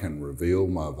so I can reveal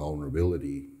my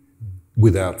vulnerability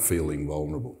without feeling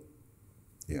vulnerable.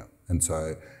 Yeah, and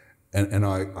so, and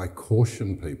I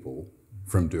caution people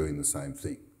from doing the same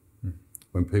thing.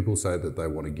 When people say that they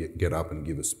want to get up and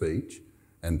give a speech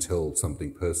and tell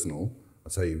something personal, I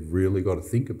say you've really got to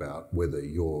think about whether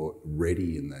you're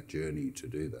ready in that journey to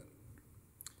do that.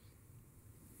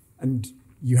 And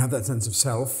you have that sense of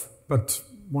self, but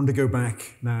want to go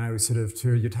back now sort of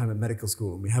to your time at medical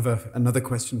school. And we have another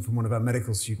question from one of our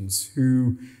medical students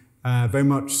who very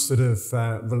much sort of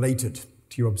related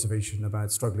to your observation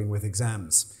about struggling with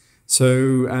exams.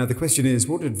 So the question is,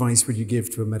 what advice would you give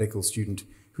to a medical student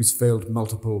who's failed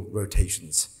multiple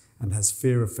rotations and has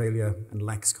fear of failure and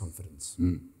lacks confidence?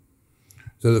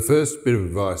 So the first bit of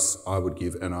advice I would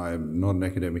give, and I am not an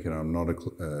academic and I'm not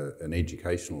an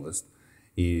educationalist,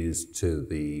 is to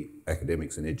the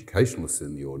academics and educationalists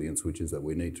in the audience, which is that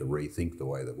we need to rethink the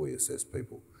way that we assess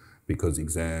people. Because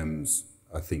exams,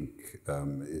 I think,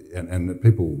 and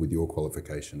people with your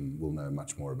qualification will know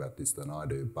much more about this than I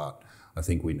do, but I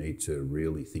think we need to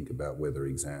really think about whether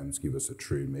exams give us a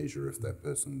true measure of that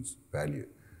person's value.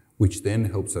 which then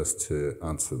helps us to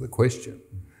answer the question,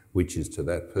 which is to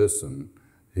that person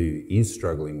who is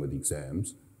struggling with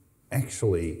exams,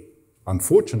 actually,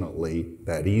 unfortunately,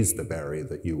 that is the barrier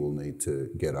that you will need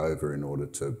to get over in order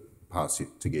to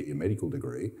to get your medical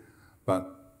degree. But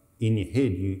in your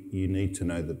head, you need to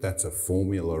know that that's a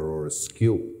formula or a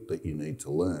skill that you need to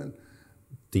learn.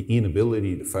 The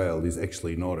inability to fail is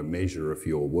actually not a measure of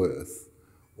your worth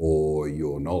or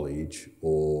your knowledge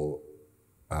or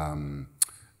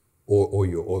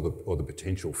the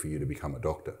potential for you to become a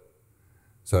doctor.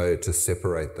 So to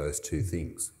separate those two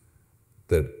things,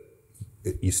 that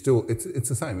you still, it's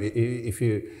the same. If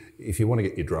you want to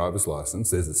get your driver's license,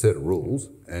 there's a set of rules,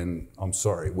 and I'm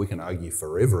sorry, we can argue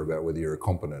forever about whether you're a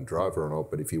competent driver or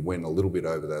not, but if you went a little bit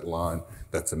over that line,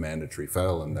 that's a mandatory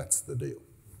fail, and that's the deal.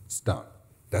 It's done.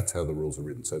 That's how the rules are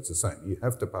written. So it's the same. You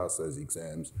have to pass those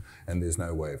exams, and there's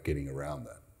no way of getting around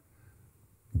that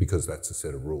because that's a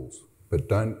set of rules. But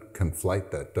don't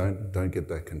conflate that. Don't get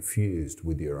that confused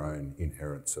with your own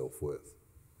inherent self-worth.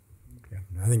 Yeah,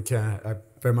 I think I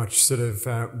very much sort of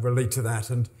relate to that,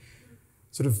 and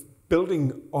sort of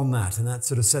building on that and that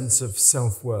sort of sense of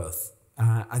self-worth.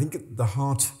 I think at the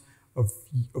heart of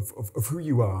who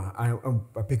you are, I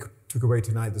took away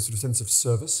tonight the sort of sense of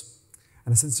service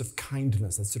and a sense of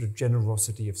kindness, that sort of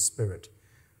generosity of spirit.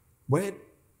 Where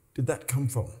did that come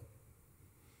from?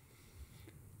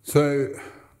 So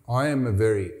I am a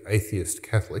very atheist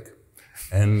Catholic,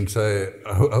 and so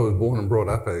I was born and brought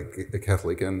up a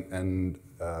Catholic, and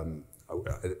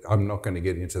I'm not going to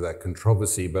get into that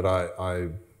controversy, but I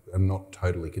am not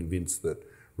totally convinced that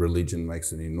religion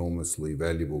makes an enormously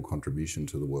valuable contribution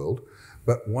to the world.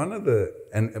 But one of the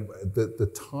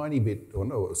tiny bit, or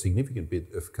no, a significant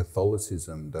bit of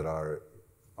Catholicism that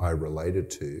I related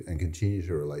to and continue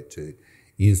to relate to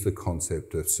is the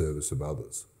concept of service of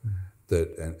others,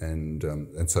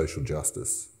 and social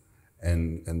justice,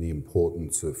 and the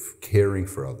importance of caring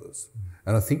for others.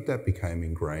 And I think that became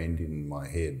ingrained in my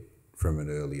head from an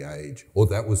early age, or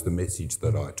that was the message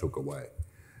that I took away.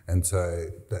 And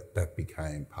so that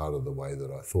became part of the way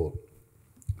that I thought.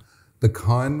 The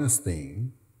kindness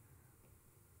thing,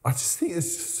 I just think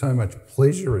there's just so much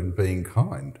pleasure in being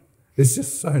kind. It's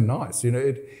just so nice, you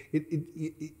know.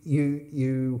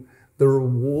 The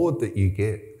reward that you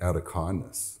get out of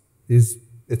kindness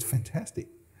it's fantastic,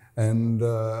 and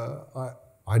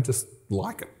I just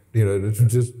like it. You know,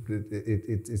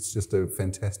 it's just a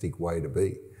fantastic way to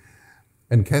be.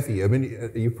 And Kathy, I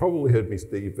mean, you've probably heard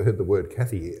you've heard the word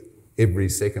Kathy every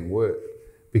second word,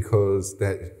 because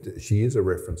she is a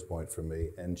reference point for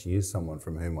me, and she is someone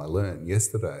from whom I learned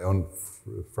yesterday, on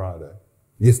Friday.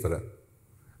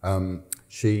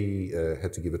 She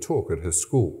had to give a talk at her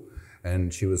school,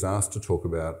 and she was asked to talk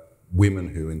about women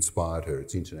who inspired her.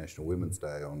 It's International Women's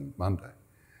Day on Monday.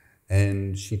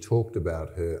 And she talked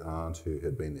about her aunt who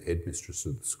had been the headmistress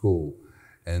of the school,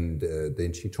 and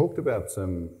then she talked about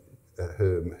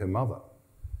her mother.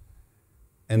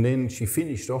 And then she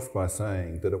finished off by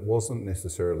saying that it wasn't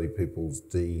necessarily people's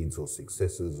deeds or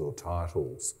successes or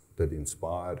titles that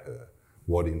inspired her.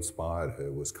 What inspired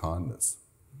her was kindness.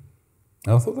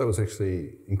 And I thought that was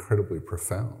actually incredibly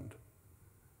profound,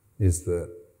 is that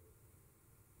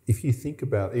if you think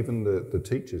about even the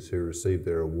teachers who received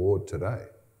their award today,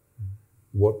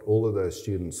 what all of those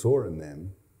students saw in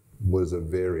them was a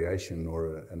variation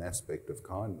or an aspect of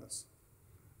kindness.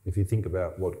 If you think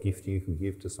about what gift you could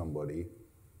give to somebody,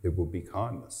 it would be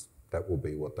kindness. That will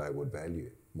be what they would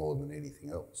value more than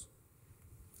anything else.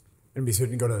 And we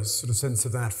certainly got a sort of sense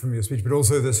of that from your speech, but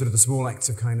also the sort of the small acts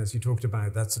of kindness you talked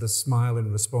about, that sort of smile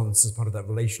in response as part of that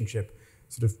relationship,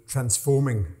 sort of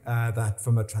transforming that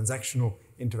from a transactional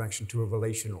interaction to a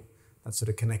relational, that sort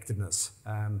of connectedness.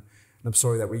 And I'm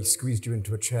sorry that we squeezed you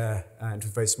into a chair, into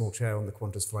a very small chair on the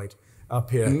Qantas flight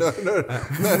up here. No.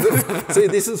 See,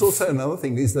 this is also another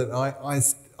thing, is that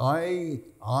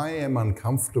I am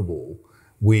uncomfortable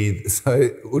with, so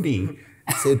Udi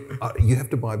said, you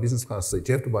have to buy a business class seat,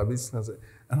 you have to buy a business class seat.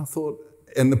 And I thought,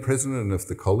 and the president of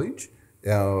the college,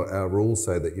 our rules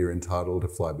say that you're entitled to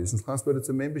fly business class, but it's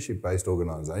a membership-based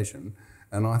organisation.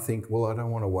 And I think, well, I don't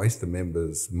want to waste the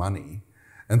members' money.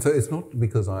 And so it's not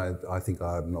because I think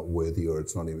I'm not worthy, or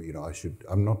it's not even, you know,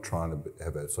 I'm not trying to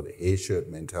have a sort of hair shirt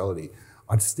mentality.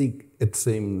 I just think it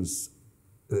seems,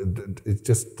 it's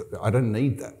just, I don't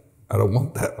need that. I don't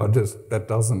want that. That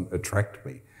doesn't attract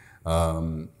me.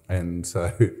 And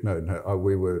so,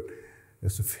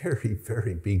 there's a very,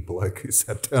 very big bloke who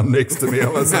sat down next to me.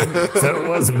 I must say, so it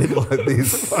was a bit like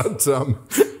this.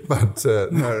 But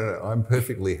no, I'm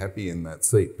perfectly happy in that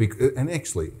seat. And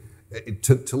actually,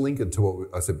 to link it to what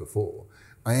I said before,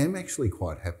 I am actually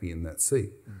quite happy in that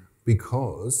seat.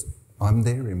 because I'm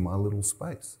there in my little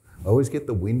space. I always get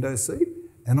the window seat,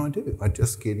 and I do. I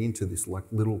just get into this like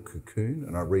little cocoon,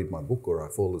 and I read my book or I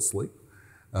fall asleep.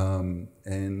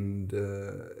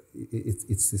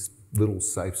 It's this little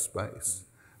safe space,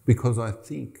 because I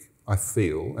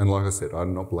feel, and like I said,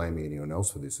 I'm not blaming anyone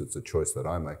else for this, it's a choice that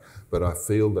I make, but I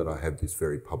feel that I have this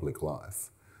very public life.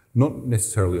 Not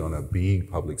necessarily on a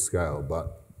big public scale,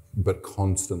 but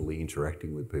constantly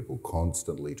interacting with people,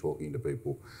 constantly talking to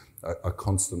people. I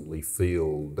constantly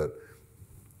feel that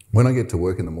when I get to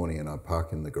work in the morning and I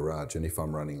park in the garage, and if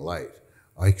I'm running late,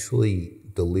 I actually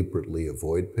deliberately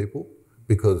avoid people,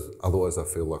 because otherwise I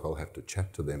feel like I'll have to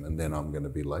chat to them and then I'm going to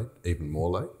be late, even more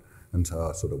late, and so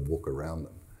I sort of walk around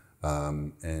them.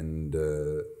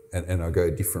 And I go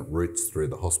different routes through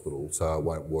the hospital, so I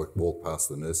won't walk past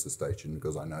the nurses' station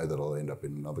because I know that I'll end up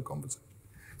in another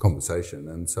conversation.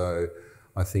 And so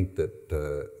I think that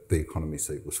the economy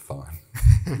seat was fine.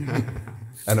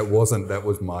 And it wasn't, that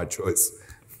was my choice.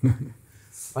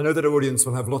 I know that our audience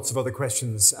will have lots of other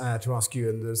questions to ask you,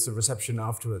 and there's a reception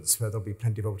afterwards where there'll be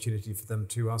plenty of opportunity for them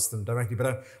to ask them directly. But I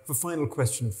have a final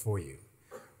question for you.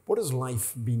 What has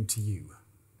life been to you?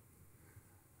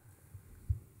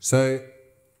 So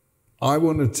I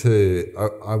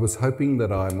was hoping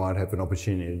that I might have an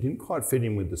opportunity. It didn't quite fit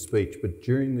in with the speech, but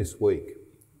during this week,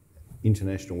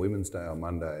 International Women's Day on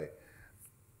Monday,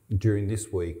 during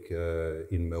this week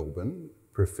in Melbourne,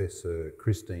 Professor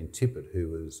Christine Tippett, who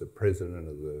was the president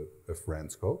of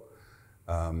RANZCOG,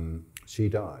 she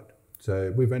died.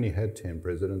 So we've only had 10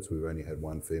 presidents, we've only had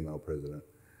one female president.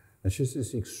 And she's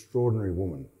this extraordinary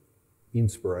woman,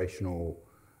 inspirational,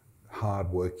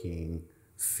 hardworking,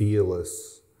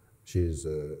 fearless. She's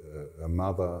a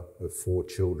mother of 4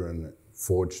 children,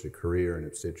 forged a career in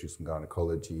obstetrics and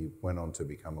gynaecology, went on to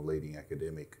become a leading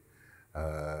academic.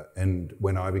 And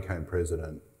when I became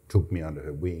president, took me under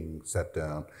her wing, sat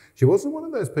down. She wasn't one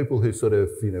of those people who sort of,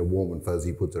 warm and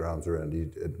fuzzy, puts her arms around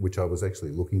you, which I was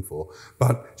actually looking for,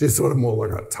 but just sort of more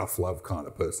like a tough love kind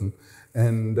of person,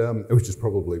 and which is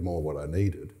probably more what I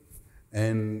needed.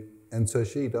 And so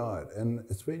she died, and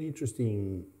it's been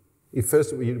interesting. At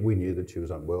first, we knew that she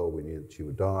was unwell, we knew that she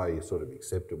would die, you sort of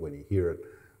accept it when you hear it,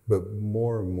 but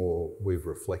more and more we've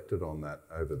reflected on that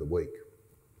over the week.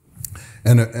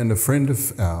 And a friend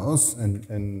of ours,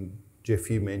 and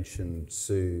Jeff, you mentioned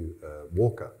Sue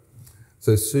Walker.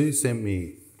 So Sue sent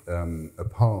me a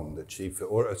poem that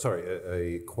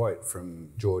a quote from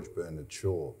George Bernard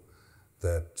Shaw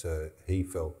that he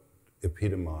felt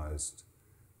epitomised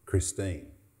Christine.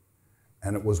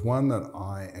 And it was one that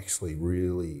I actually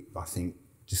really, I think,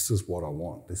 this is what I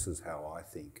want. This is how I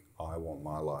think I want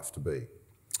my life to be.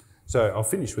 So I'll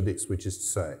finish with this, which is to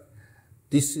say,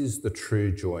 this is the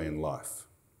true joy in life.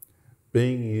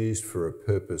 Being used for a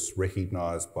purpose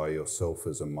recognised by yourself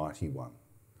as a mighty one.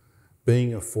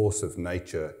 Being a force of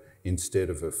nature instead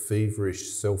of a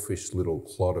feverish, selfish little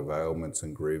clod of ailments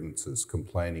and grievances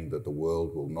complaining that the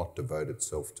world will not devote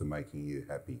itself to making you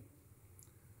happy.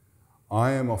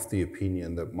 I am of the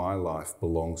opinion that my life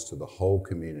belongs to the whole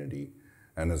community,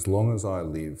 and as long as I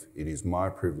live, it is my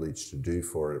privilege to do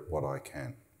for it what I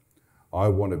can. I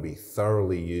want to be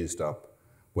thoroughly used up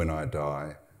when I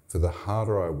die, for the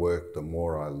harder I work, the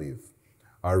more I live.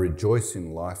 I rejoice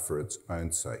in life for its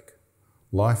own sake.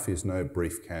 Life is no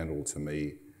brief candle to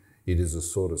me. It is a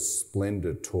sort of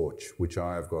splendid torch which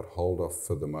I have got hold of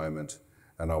for the moment,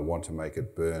 and I want to make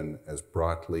it burn as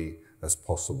brightly as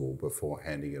possible before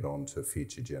handing it on to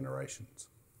future generations.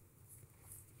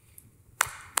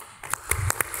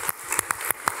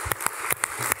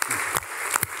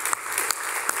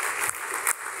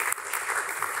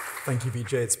 Thank you,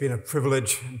 Vijay. It's been a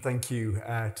privilege, and thank you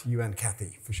to you and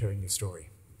Kathy for sharing your story.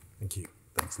 Thank you.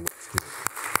 Thanks a lot.